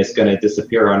 and is going to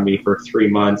disappear on me for 3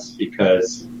 months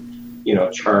because,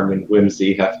 charm and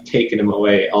whimsy have taken him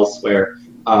away elsewhere,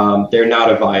 they're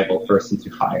not a viable person to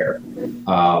hire,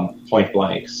 point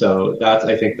blank. So that's,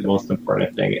 I think, the most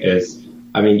important thing is,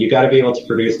 you got to be able to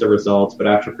produce the results, but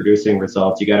after producing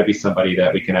results, you got to be somebody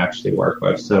that we can actually work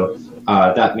with. So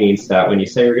that means that when you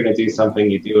say you're going to do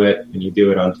something, you do it, and you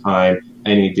do it on time,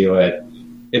 and you do it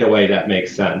in a way that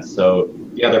makes sense. So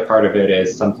the other part of it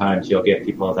is sometimes you'll get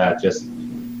people that just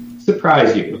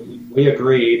surprise you. We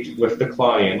agreed with the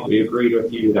client, we agreed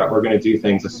with you that we're going to do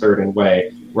things a certain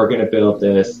way. We're going to build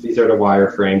this. These are the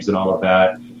wireframes and all of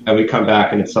that. And we come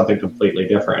back and it's something completely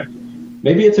different.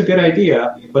 Maybe it's a good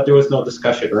idea, but there was no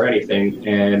discussion or anything.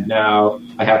 And now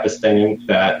I have this thing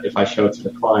that if I show it to the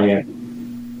client,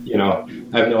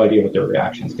 I have no idea what their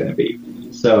reaction is going to be.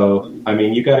 So,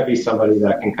 you got to be somebody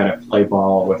that can kind of play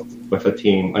ball with a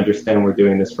team, understand we're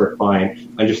doing this for a client,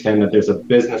 understand that there's a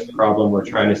business problem we're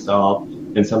trying to solve,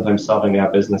 and sometimes solving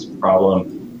that business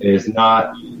problem is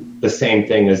not the same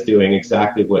thing as doing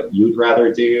exactly what you'd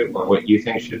rather do or what you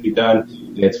think should be done.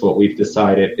 It's what we've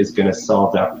decided is going to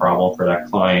solve that problem for that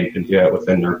client and do it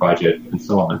within their budget and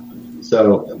so on.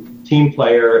 So team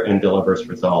player and delivers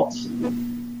results.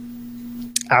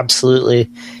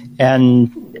 Absolutely. And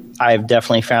I've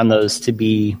definitely found those to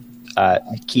be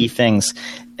key things.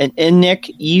 And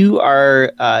Nick, you are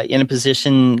in a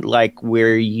position like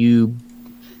where you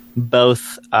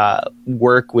both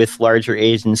work with larger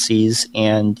agencies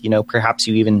and, perhaps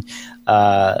you even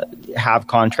have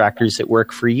contractors that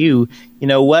work for you.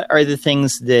 What are the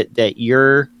things that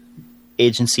your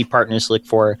agency partners look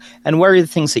for, and what are the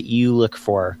things that you look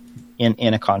for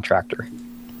in a contractor?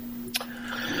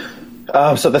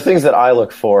 So the things that I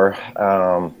look for,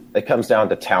 it comes down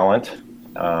to talent.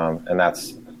 And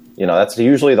that's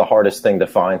usually the hardest thing to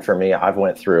find for me. I've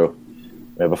went through,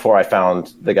 before I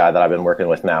found the guy that I've been working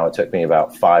with now, it took me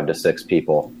about 5 to 6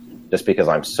 people just because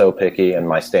I'm so picky and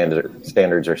my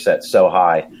standards are set so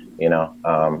high,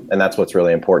 and that's what's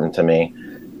really important to me.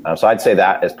 So I'd say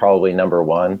that is probably number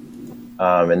one.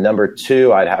 And number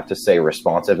two, I'd have to say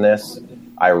responsiveness.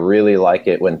 I really like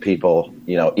it when people,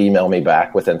 email me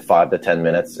back within 5 to 10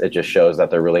 minutes. It just shows that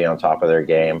they're really on top of their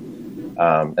game,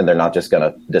 and they're not just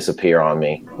going to disappear on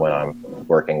me when I'm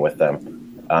working with them.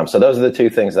 So those are the two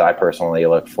things that I personally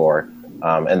look for.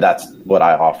 And that's what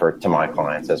I offer to my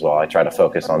clients as well. I try to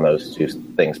focus on those two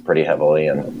things pretty heavily.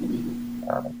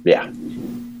 And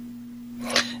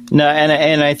No,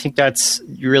 and I think that's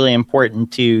really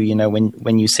important too. You know,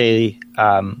 when you say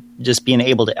just being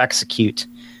able to execute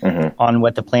on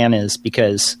what the plan is,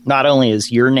 because not only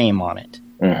is your name on it,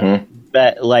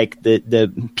 but like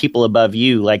the people above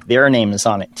you, like their name is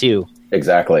on it too.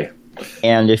 Exactly.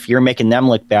 And if you're making them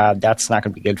look bad, that's not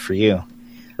going to be good for you.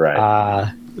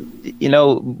 Right. You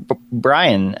know,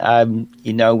 Brian,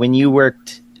 you know, when you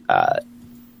worked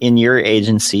in your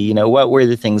agency, you know, what were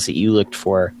the things that you looked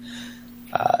for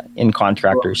in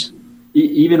contractors? Well,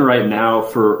 even right now,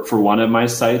 for one of my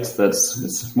sites,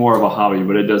 it's more of a hobby,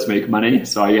 but it does make money.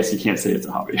 So I guess you can't say it's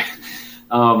a hobby.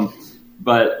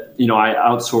 But, you know, I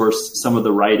outsource some of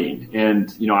the writing,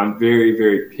 and, you know, I'm very,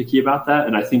 very picky about that.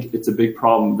 And I think it's a big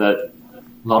problem that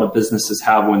a lot of businesses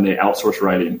have when they outsource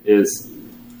writing is,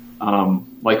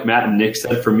 like Matt and Nick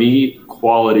said, for me,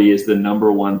 quality is the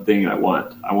number one thing I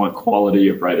want. I want quality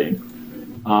of writing.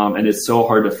 And it's so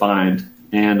hard to find.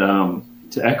 And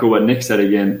to echo what Nick said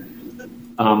again,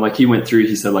 like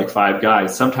he said like 5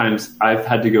 guys. Sometimes I've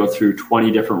had to go through 20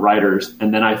 different writers,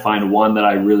 and then I find one that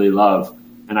I really love,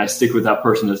 and I stick with that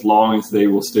person as long as they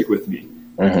will stick with me.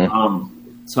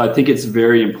 So I think it's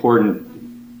very important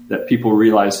that people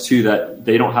realize too that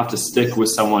they don't have to stick with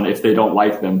someone if they don't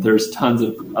like them. There's tons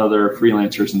of other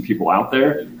freelancers and people out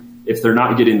there. If they're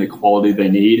not getting the quality they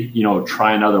need, you know,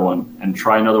 try another one and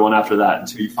try another one after that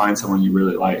until you find someone you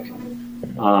really like.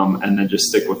 And then just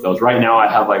stick with those. Right now I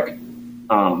have like,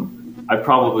 I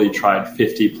probably tried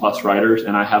 50 plus writers,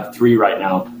 and I have 3 right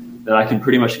now that I can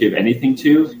pretty much give anything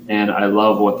to, and I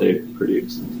love what they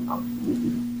produce.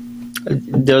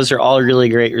 Those are all really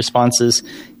great responses.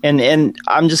 And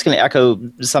I'm just going to echo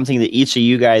something that each of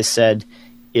you guys said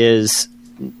is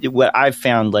what I've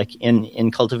found, like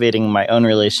in cultivating my own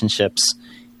relationships,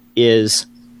 is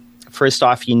first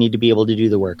off, you need to be able to do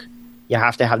the work. You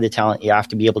have to have the talent. You have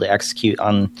to be able to execute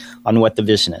on what the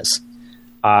vision is.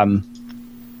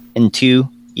 And 2,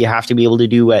 you have to be able to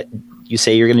do what you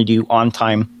say you're going to do on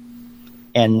time,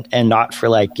 and not for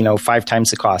 5 times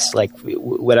the cost, like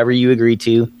whatever you agree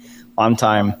to on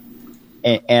time.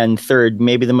 And 3rd,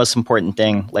 maybe the most important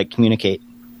thing, like communicate.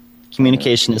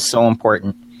 Communication is so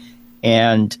important.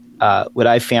 And what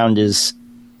I found is,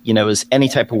 as any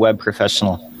type of web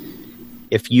professional,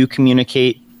 if you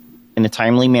communicate in a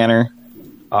timely manner,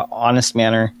 honest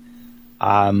manner,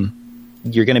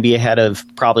 you're going to be ahead of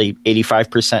probably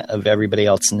 85% of everybody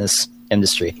else in this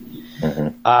industry.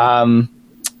 And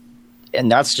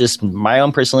that's just my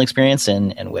own personal experience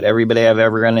and what everybody I've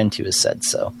ever run into has said.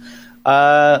 So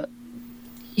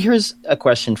here's a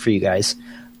question for you guys.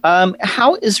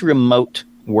 How is remote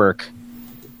work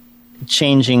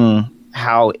changing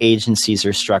how agencies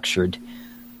are structured?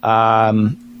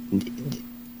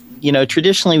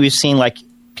 Traditionally we've seen like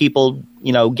people,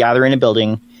 gather in a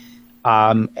building,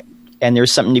 and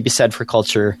there's something to be said for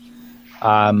culture.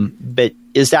 But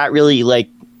is that really like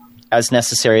as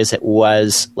necessary as it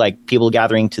was, like people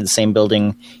gathering to the same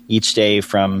building each day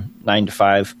from 9 to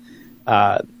 5?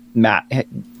 Matt,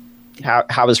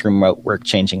 how is remote work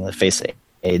changing the face of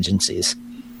agencies?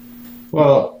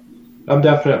 Well, I'm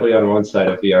definitely on one side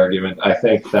of the argument. I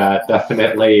think that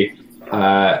definitely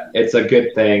it's a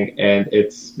good thing, and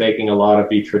it's making a lot of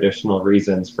the traditional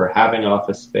reasons for having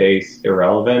office space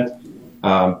irrelevant,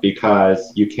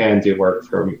 because you can do work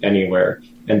from anywhere.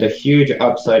 And a huge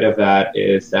upside of that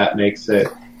is that makes it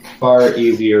far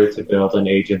easier to build an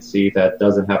agency that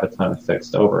doesn't have a ton of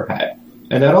fixed overhead.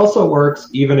 And that also works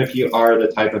even if you are the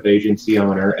type of agency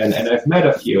owner, and I've met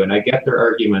a few, and I get their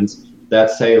arguments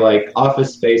that say, like,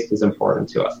 office space is important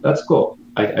to us. That's cool.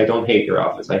 I don't hate your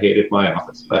office. I hated my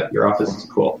office, but your office is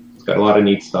cool. It's got a lot of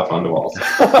neat stuff on the walls.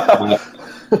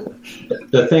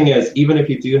 The thing is, even if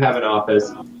you do have an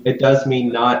office, it does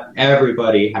mean not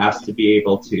everybody has to be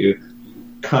able to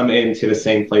come into the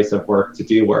same place of work to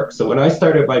do work. So when I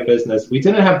started my business, we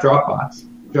didn't have Dropbox.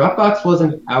 Dropbox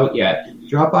wasn't out yet.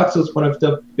 Dropbox was one of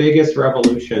the biggest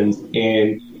revolutions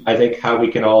in, I think, how we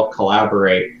can all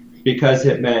collaborate, because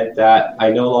it meant that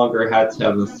I no longer had to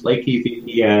have a flaky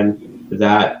VPN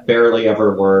that barely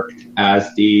ever worked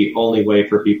as the only way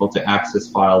for people to access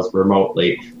files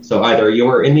remotely. So either you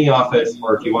were in the office,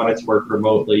 or if you wanted to work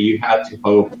remotely, you had to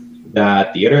hope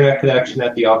that the internet connection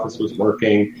at the office was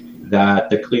working, that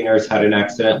the cleaners hadn't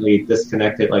accidentally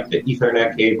disconnected like the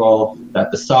Ethernet cable,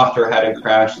 that the software hadn't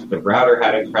crashed, the router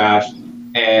hadn't crashed.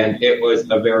 And it was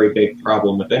a very big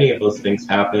problem if any of those things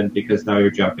happened, because now you're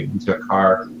jumping into a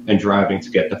car and driving to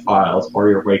get the files, or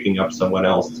you're waking up someone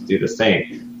else to do the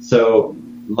same. So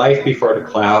life before the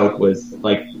cloud was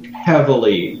like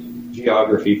heavily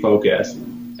geography focused.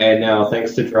 And now,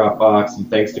 thanks to Dropbox and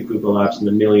thanks to Google Apps and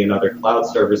a million other cloud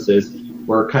services,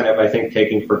 we're kind of, I think,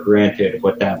 taking for granted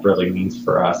what that really means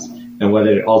for us. And what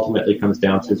it ultimately comes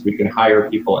down to is we can hire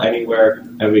people anywhere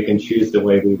and we can choose the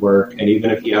way we work. And even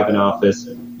if you have an office,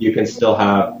 you can still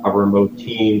have a remote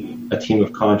team, a team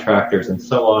of contractors, and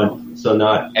so on. So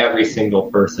not every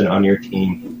single person on your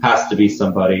team has to be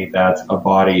somebody that's a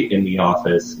body in the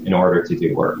office in order to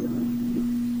do work.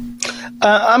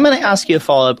 I'm going to ask you a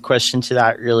follow-up question to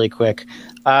that really quick.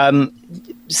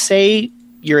 Say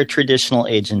you're a traditional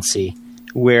agency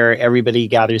where everybody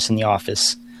gathers in the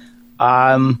office,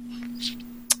 and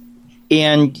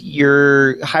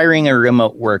you're hiring a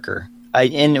remote worker.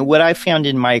 And what I found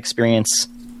in my experience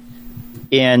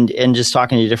and just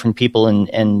talking to different people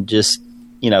and just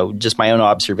my own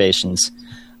observations,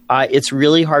 it's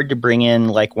really hard to bring in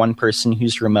like one person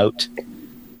who's remote.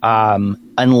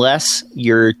 Unless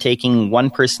you're taking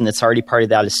one person that's already part of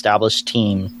that established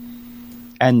team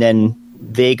and then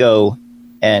they go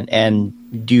and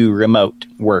do remote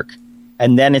work.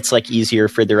 And then it's like easier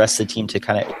for the rest of the team to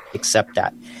kind of accept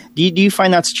that. Do you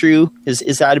find that's true?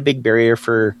 Is that a big barrier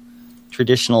for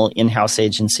traditional in-house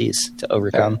agencies to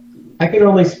overcome? I can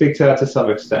only speak to that to some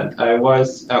extent. I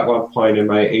was at one point in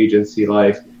my agency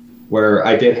life where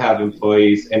I did have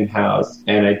employees in-house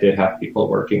and I did have people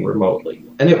working remotely.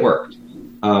 And it worked.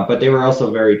 But they were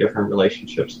also very different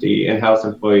relationships. The in-house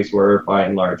employees were, by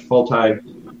and large, full-time.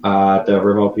 The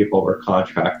remote people were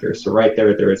contractors. So right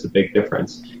there is a big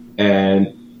difference.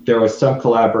 And there was some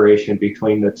collaboration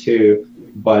between the two,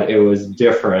 but it was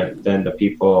different than the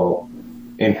people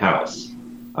in-house.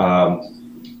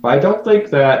 But I don't think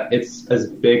that it's as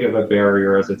big of a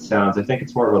barrier as it sounds. I think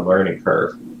it's more of a learning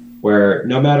curve, where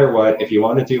no matter what, if you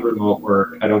want to do remote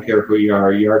work, I don't care who you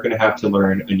are going to have to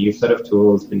learn a new set of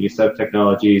tools, a new set of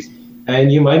technologies,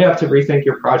 and you might have to rethink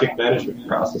your project management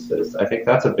processes. I think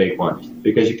that's a big one,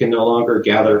 because you can no longer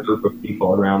gather a group of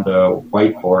people around the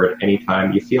whiteboard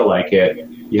anytime you feel like it.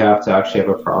 You have to actually have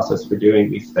a process for doing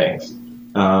these things.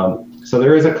 So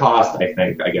there is a cost, I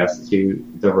think, I guess, to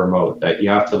the remote, that you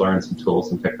have to learn some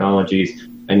tools and technologies,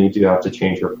 and you do have to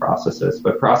change your processes.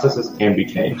 But processes can be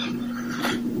changed.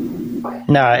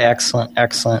 No,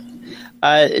 excellent.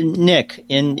 Nick,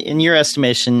 in your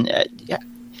estimation,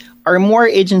 are more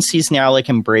agencies now like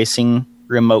embracing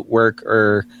remote work,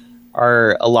 or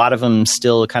are a lot of them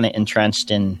still kind of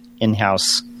entrenched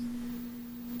in-house?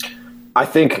 I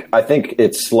think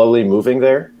it's slowly moving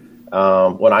there.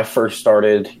 When I first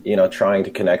started, trying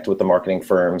to connect with the marketing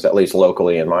firms, at least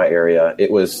locally in my area, it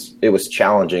was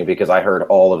challenging because I heard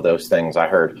all of those things. I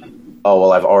heard, oh,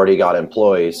 well, I've already got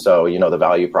employees, so, the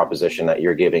value proposition that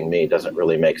you're giving me doesn't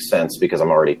really make sense because I'm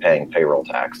already paying payroll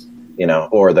tax,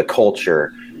 or the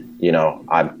culture,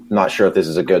 I'm not sure if this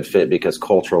is a good fit because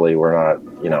culturally we're not,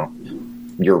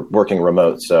 you're working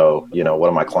remote. So, what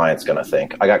are my clients going to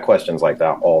think? I got questions like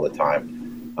that all the time.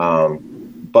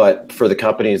 But for the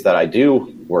companies that I do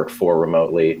work for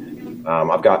remotely,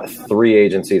 I've got 3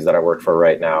 agencies that I work for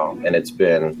right now, and it's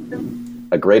been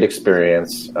a great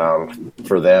experience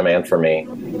for them and for me.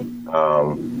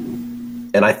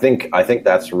 And I think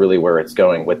that's really where it's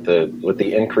going with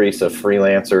the increase of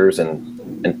freelancers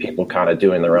and people kind of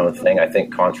doing their own thing. I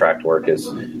think contract work is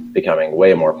becoming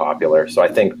way more popular. So I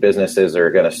think businesses are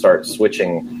going to start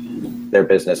switching their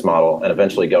business model and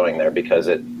eventually going there because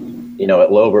it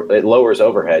lowers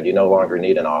overhead. You no longer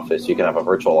need an office. You can have a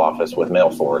virtual office with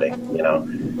mail forwarding,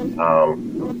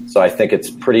 So I think it's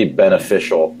pretty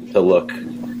beneficial to look,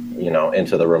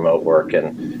 into the remote work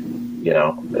and,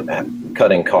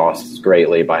 cutting costs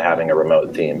greatly by having a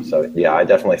remote team. So yeah, I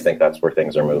definitely think that's where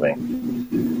things are moving.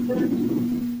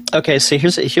 Okay. So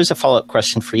here's a follow-up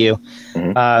question for you.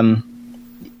 Mm-hmm.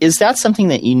 Is that something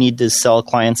that you need to sell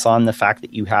clients on, the fact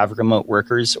that you have remote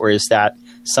workers, or is that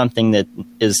something that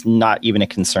is not even a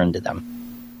concern to them?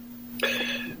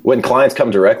 When clients come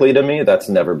directly to me, that's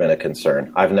never been a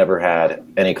concern. I've never had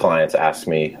any clients ask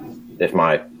me if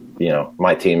my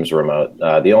team's remote.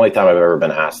 The only time I've ever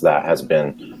been asked that has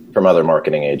been from other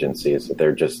marketing agencies.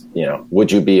 They're just,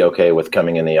 would you be okay with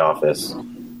coming in the office,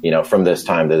 from this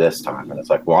time to this time? And it's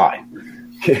like, why?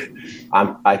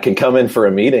 I can come in for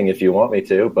a meeting if you want me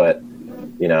to, but,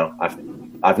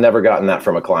 I've never gotten that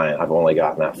from a client. I've only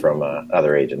gotten that from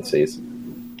other agencies.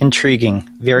 Intriguing.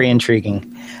 Very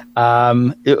intriguing.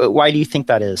 Why do you think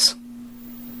that is?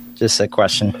 Just a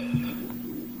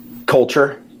question.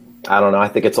 Culture. I don't know. I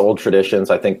think it's old traditions.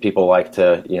 I think people like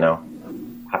to,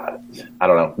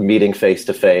 meeting face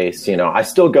to face. I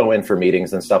still go in for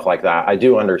meetings and stuff like that. I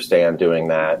do understand doing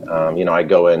that. I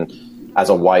go in as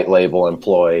a white label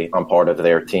employee, I'm part of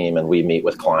their team, and we meet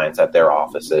with clients at their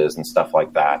offices and stuff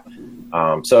like that.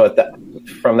 So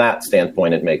from that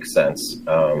standpoint, it makes sense.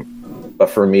 But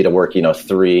for me to work,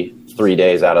 3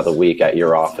 days out of the week at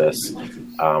your office,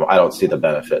 I don't see the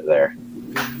benefit there.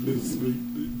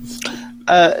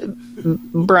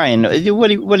 Brian,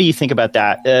 what do you think about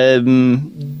that? Do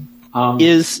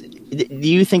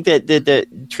you think that the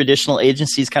traditional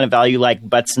agencies kind of value like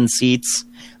butts and seats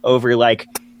over like,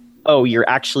 oh, you're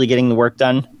actually getting the work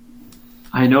done?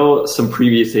 I know some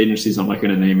previous agencies, I'm not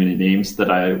going to name any names,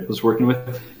 that I was working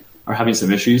with are having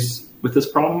some issues with this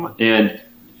problem. And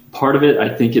part of it, I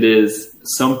think it is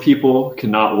some people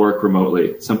cannot work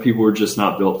remotely. Some people are just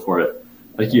not built for it.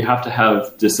 Like, you have to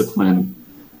have discipline.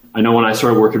 I know when I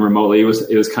started working remotely, it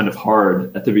was kind of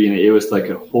hard at the beginning. It was like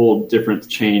a whole different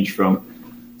change from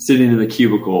sitting in the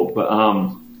cubicle. But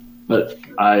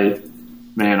I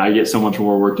get so much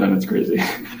more work done. It's crazy.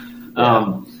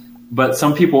 Yeah. But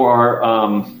some people are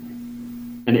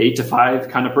an 8 to 5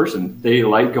 kind of person. They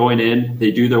like going in,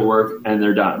 they do their work, and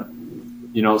they're done.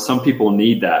 Some people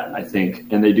need that, I think,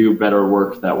 and they do better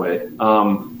work that way.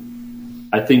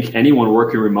 I think anyone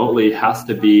working remotely has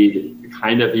to be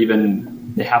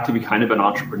they have to be kind of an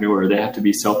entrepreneur. They have to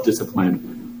be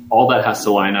self-disciplined. All that has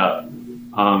to line up.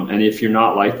 And if you're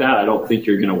not like that, I don't think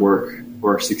you're going to work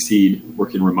or succeed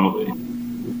working remotely.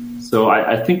 So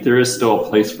I think there is still a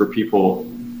place for people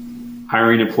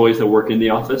hiring employees that work in the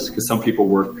office, because some people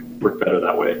work better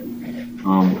that way.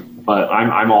 But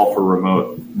I'm all for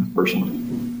remote personally.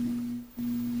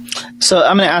 So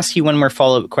I'm going to ask you one more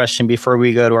follow-up question before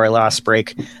we go to our last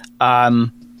break.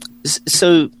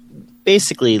 So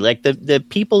basically, like the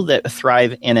people that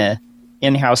thrive in a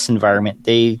in-house environment,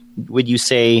 would you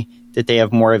say that they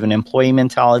have more of an employee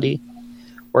mentality?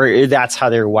 Or that's how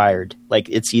they're wired, like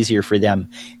it's easier for them?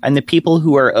 And the people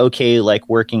who are okay, like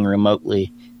working remotely,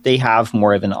 they have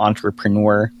more of an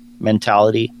entrepreneur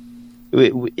mentality.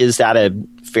 Is that a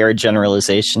fair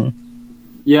generalization?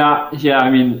 Yeah. I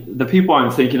mean, the people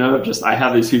I'm thinking of, I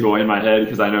have these people in my head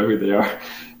because I know who they are.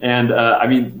 And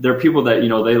they're people that,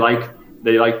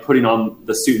 they like putting on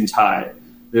the suit and tie.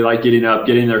 They like getting up,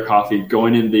 getting their coffee,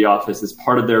 going into the office as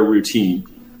part of their routine.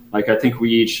 Like, I think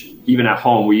we each, even at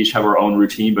home, we each have our own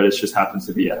routine, but it just happens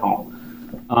to be at home.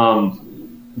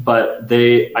 But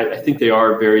I think they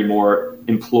are very more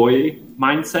employee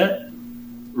mindset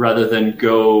rather than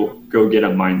go get a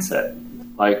mindset.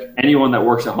 Like, anyone that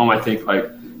works at home, I think, like,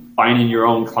 finding your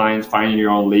own clients, finding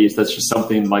your own leads, that's just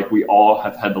something like we all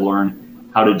have had to learn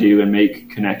how to do and make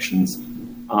connections.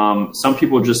 Some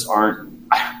people just aren't,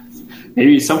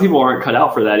 maybe some people aren't cut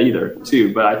out for that either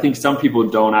too, but I think some people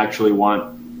don't actually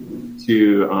want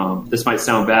to, this might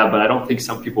sound bad, but I don't think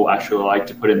some people actually like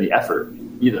to put in the effort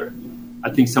either. I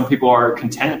think some people are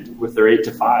content with their 8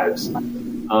 to 5s.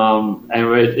 And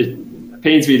it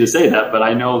pains me to say that, but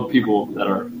I know people that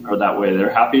are that way. They're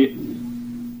happy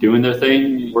doing their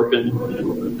thing, working,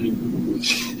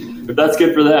 but that's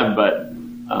good for them. But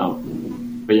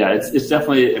yeah, it's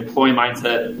definitely employee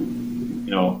mindset,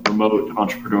 remote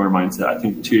entrepreneur mindset. I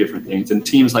think 2 different things. And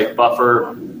teams like Buffer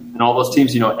and all those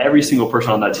teams, very single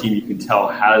person on that team, you can tell,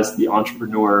 has the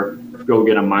entrepreneur go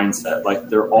get a mindset. Like,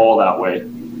 they're all that way.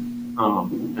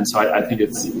 And so I think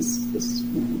it's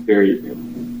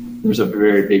there's a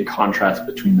very big contrast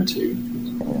between the two.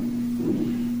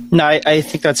 No, I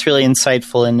think that's really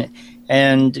insightful.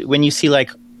 And when you see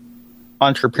like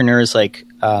entrepreneurs like,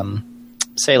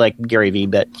 say like Gary Vee,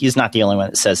 but he's not the only one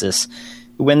that says this,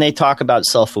 when they talk about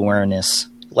self-awareness,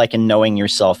 like in knowing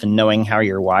yourself and knowing how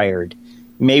you're wired,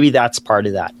 maybe that's part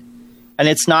of that. And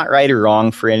it's not right or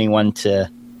wrong for anyone to,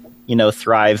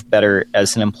 thrive better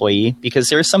as an employee, because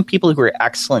there are some people who are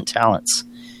excellent talents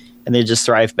and they just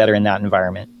thrive better in that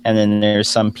environment. And then there's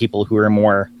some people who are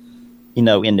more,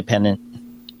 independent.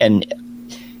 And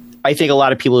I think a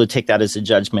lot of people would take that as a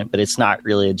judgment, but it's not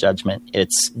really a judgment.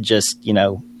 It's just,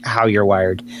 how you're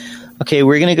wired. Okay,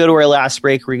 we're going to go to our last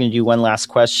break. We're going to do one last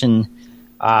question,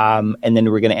 and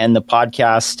then we're going to end the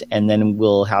podcast, and then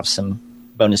we'll have some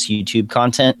bonus YouTube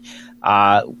content.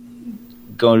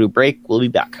 Going to a break. We'll be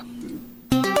back.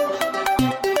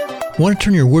 Want to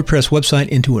turn your WordPress website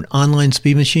into an online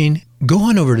speed machine? Go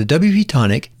on over to WP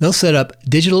Tonic. They'll set up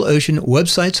DigitalOcean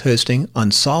websites hosting on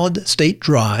solid state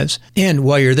drives. And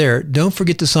while you're there, don't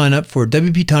forget to sign up for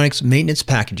WP Tonic's maintenance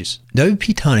packages.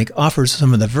 WP Tonic offers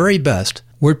some of the very best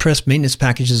WordPress maintenance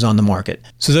packages on the market.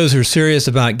 So those who are serious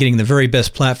about getting the very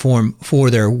best platform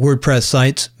for their WordPress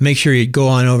sites, make sure you go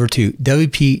on over to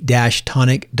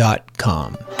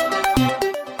wp-tonic.com.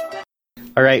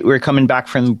 All right, we're coming back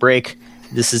from the break.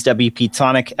 This is WP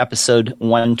Tonic, episode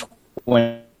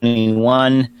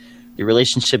 121. the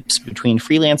relationships between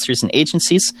freelancers and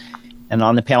agencies. And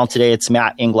on the panel today, it's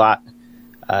Matt Inglot,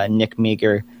 Nick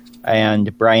Meager,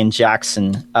 and Brian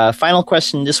Jackson. Final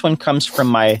question. This one comes from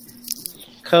my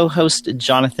co-host,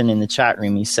 Jonathan, in the chat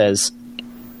room. He says,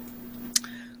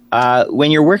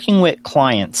 when you're working with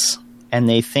clients and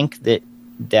they think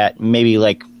that maybe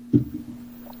like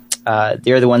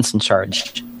they're the ones in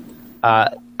charge,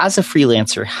 as a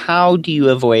freelancer, how do you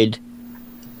avoid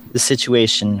the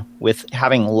situation with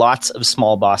having lots of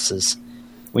small bosses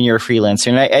when you're a freelancer?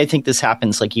 And I think this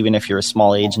happens like even if you're a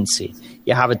small agency,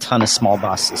 you have a ton of small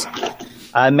bosses.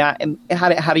 Matt,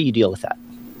 how do you deal with that?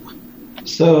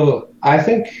 So I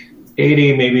think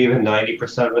 80, maybe even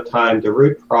 90% of the time, the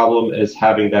root problem is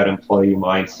having that employee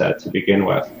mindset to begin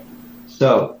with.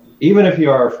 So even if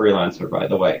you are a freelancer, by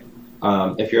the way,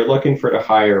 if you're looking for the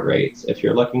higher rates, if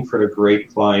you're looking for the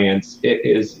great clients, it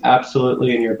is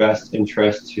absolutely in your best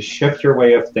interest to shift your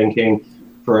way of thinking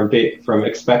from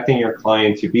expecting your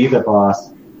client to be the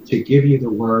boss, to give you the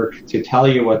work, to tell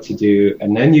you what to do,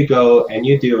 and then you go and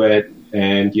you do it,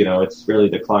 and it's really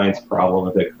the client's problem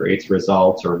if it creates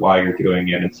results or why you're doing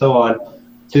it and so on,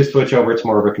 to switch over to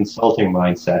more of a consulting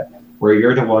mindset where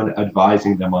you're the one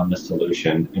advising them on the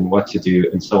solution and what to do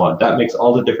and so on. That makes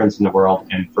all the difference in the world,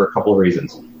 and for a couple of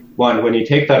reasons. One, when you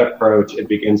take that approach, it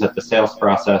begins at the sales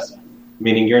process,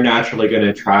 meaning you're naturally going to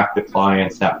attract the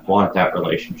clients that want that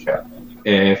relationship.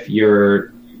 If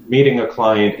you're meeting a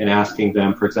client and asking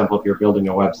them, for example, if you're building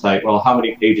a website, well, how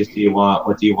many pages do you want?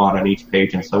 What do you want on each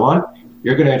page and so on?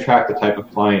 You're going to attract the type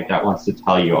of client that wants to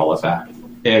tell you all of that.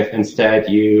 If instead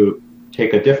you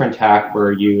take a different tack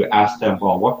where you ask them,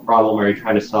 well, what problem are you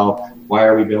trying to solve? Why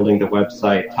are we building the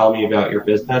website? Tell me about your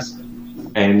business.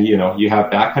 And, you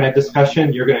have that kind of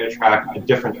discussion, you're going to attract a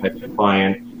different type of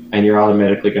client, and you're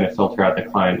automatically going to filter out the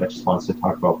client that just wants to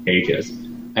talk about pages.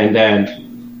 And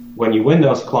then when you win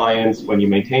those clients, when you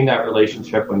maintain that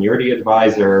relationship, when you're the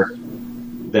advisor,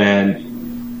 then,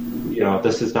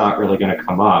 this is not really going to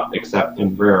come up except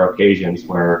in rare occasions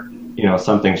where,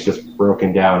 something's just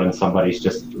broken down and somebody's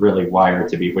just really wired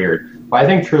to be weird. But I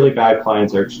think truly bad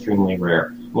clients are extremely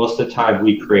rare. Most of the time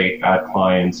we create bad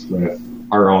clients with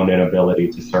our own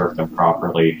inability to serve them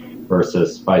properly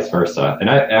versus vice versa. And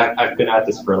I've been at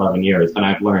this for 11 years and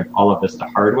I've learned all of this the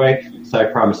hard way. So I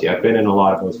promise you, I've been in a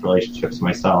lot of those relationships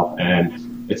myself,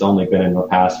 and it's only been in the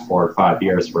past 4 or 5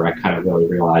 years where I kind of really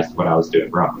realized what I was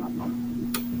doing wrong.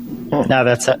 No,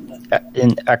 that's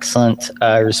an excellent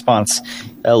response.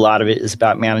 A lot of it is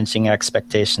about managing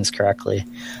expectations correctly.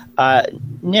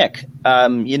 Nick,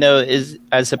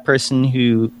 as a person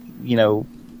who,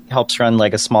 helps run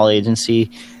like a small agency,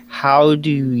 how do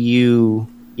you,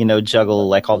 juggle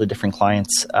like all the different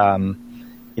clients? How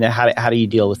do you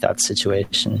deal with that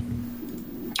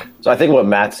situation? So I think what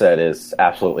Matt said is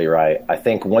absolutely right. I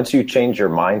think once you change your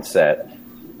mindset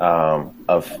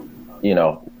of,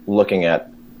 looking at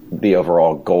the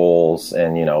overall goals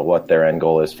and, what their end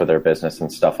goal is for their business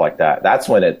and stuff like that, that's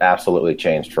when it absolutely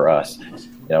changed for us.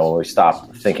 When we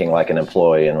stopped thinking like an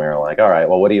employee and we were like, all right,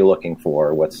 well, what are you looking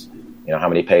for? What's, how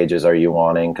many pages are you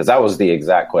wanting? Because that was the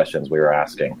exact questions we were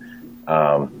asking.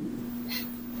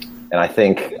 And I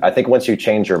think once you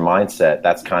change your mindset,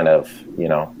 that's kind of,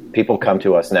 people come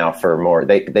to us now for more.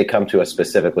 They come to us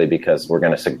specifically because we're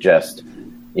going to suggest,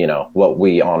 what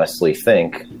we honestly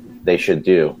think they should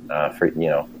do for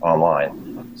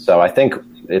online. So I think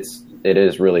it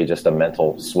is really just a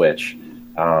mental switch.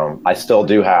 I still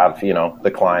do have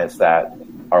the clients that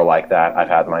are like that. I've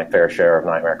had my fair share of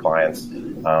nightmare clients,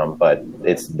 but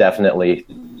it's definitely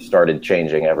started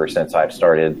changing ever since I've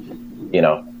started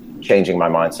changing my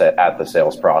mindset at the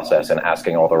sales process and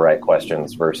asking all the right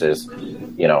questions versus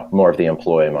more of the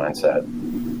employee mindset.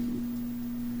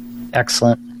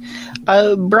 Excellent.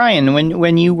 Brian,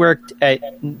 when you worked at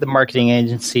the marketing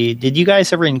agency, did you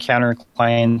guys ever encounter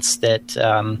clients that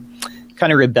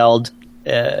kind of rebelled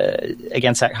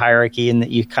against that hierarchy and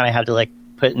that you kind of had to like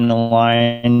put in the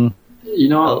line?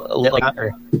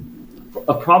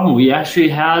 A problem we actually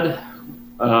had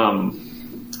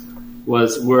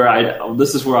was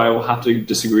this is where I will have to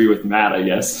disagree with Matt, I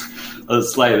guess,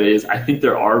 slightly, is I think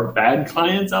there are bad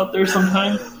clients out there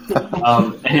sometimes.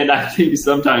 And I think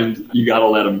sometimes you got to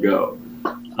let them go.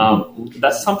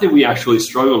 That's something we actually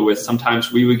struggled with.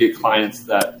 Sometimes we would get clients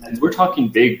and we're talking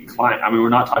big client. I mean, we're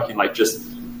not talking like just,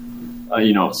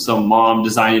 some mom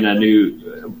designing a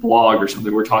new blog or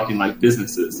something. We're talking like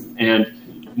businesses. And,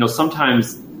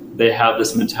 sometimes they have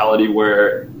this mentality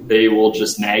where they will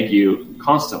just nag you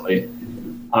constantly.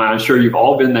 I'm sure you've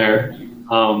all been there.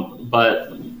 But,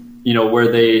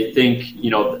 where they think,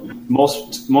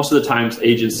 most of the times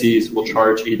agencies will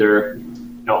charge either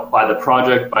by the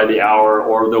project, by the hour,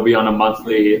 or they'll be on a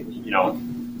monthly,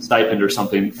 stipend or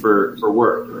something for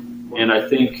work. And I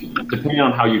think depending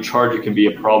on how you charge, it can be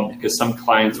a problem because some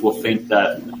clients will think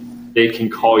that they can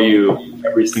call you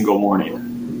every single morning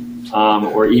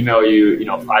or email you,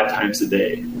 5 times a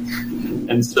day.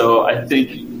 And so I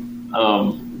think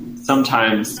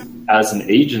sometimes as an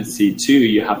agency too,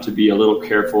 you have to be a little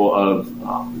careful of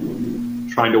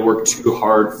trying to work too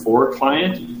hard for a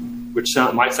client, which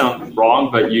might sound wrong,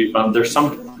 but there's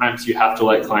sometimes you have to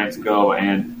let clients go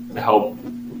and to help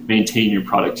maintain your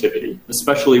productivity,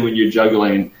 especially when you're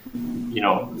juggling,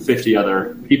 50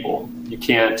 other people. You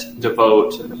can't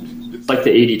devote, it's like the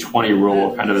 80-20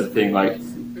 rule kind of a thing, like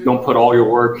don't put all your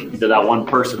work into that one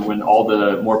person when all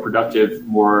the more productive,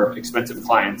 more expensive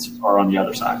clients are on the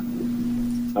other side.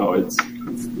 So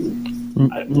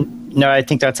I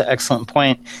think that's an excellent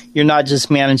point. You're not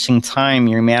just managing time,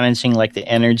 you're managing like the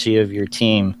energy of your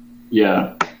team.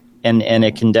 Yeah. And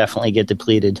it can definitely get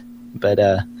depleted. But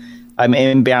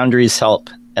boundaries help.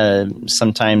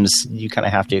 Sometimes you kind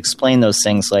of have to explain those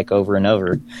things like over and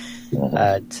over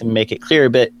to make it clear.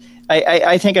 But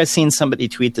I think I've seen somebody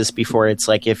tweet this before. It's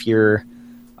like if you're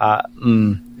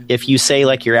if you say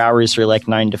like your hours are like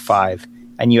 9 to 5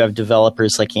 and you have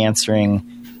developers like answering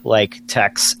like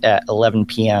texts at 11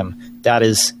 p.m., that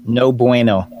is no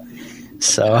bueno.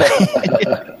 So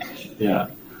yeah.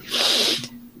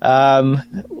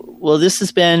 Well, this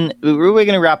has been, we're going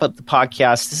to wrap up the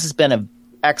podcast. This has been an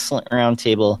excellent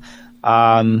roundtable.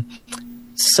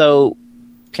 So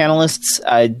panelists,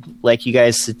 I'd like you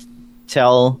guys to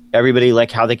tell everybody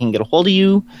like how they can get a hold of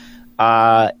you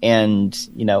and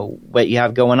what you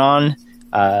have going on.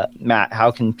 Matt,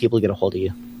 how can people get a hold of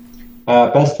you?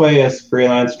 Best way is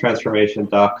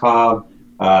freelancetransformation.com.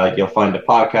 You'll find the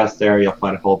podcast there. You'll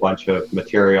find a whole bunch of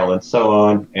material and so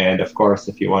on. And of course,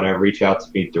 if you want to reach out to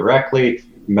me directly,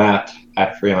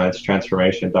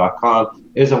 Matt@freelancetransformation.com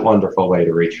is a wonderful way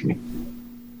to reach me.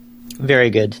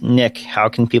 Very good. Nick, how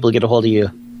can people get a hold of you?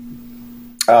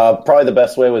 Probably the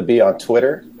best way would be on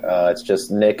Twitter. It's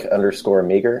just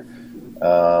Nick_Meager.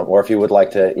 Or if you would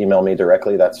like to email me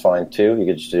directly, that's fine too. You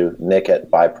could just do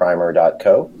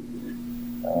nick@buyprimer.co.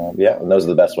 And those are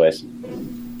the best ways.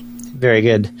 Very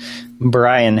good.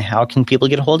 Brian, how can people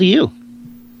get a hold of you?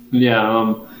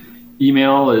 Yeah,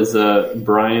 email is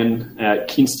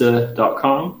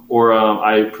brian@keensta.com, or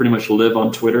I pretty much live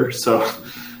on Twitter, so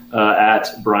at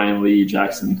Brian Lee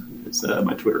Jackson is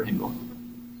my Twitter handle.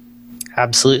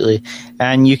 Absolutely.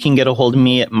 And you can get a hold of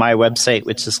me at my website,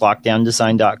 which is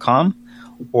lockdowndesign.com,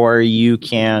 or you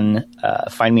can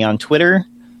find me on Twitter.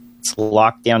 It's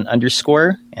lockdown_,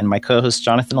 and my co-host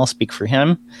Jonathan, I'll speak for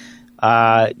him.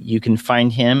 You can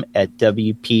find him at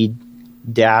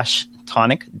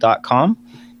wp-tonic.com,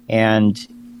 and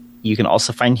you can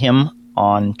also find him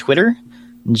on Twitter,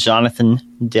 Jonathan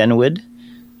Denwood,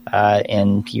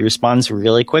 and he responds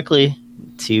really quickly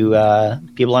to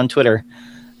people on Twitter.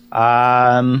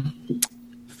 For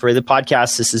the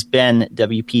podcast, this has been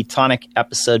WP Tonic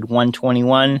episode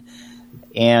 121,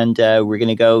 and we're going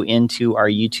to go into our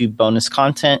YouTube bonus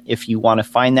content. If you want to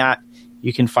find that,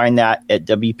 you can find that at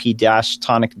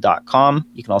wp-tonic.com.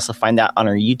 You can also find that on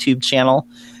our YouTube channel.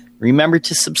 Remember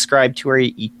to subscribe to our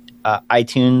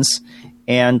iTunes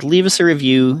and leave us a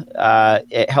review.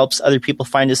 It helps other people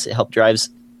find us. It helps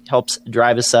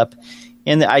drive us up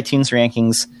in the iTunes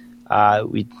rankings.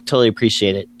 We totally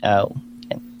appreciate it.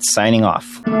 Signing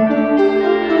off.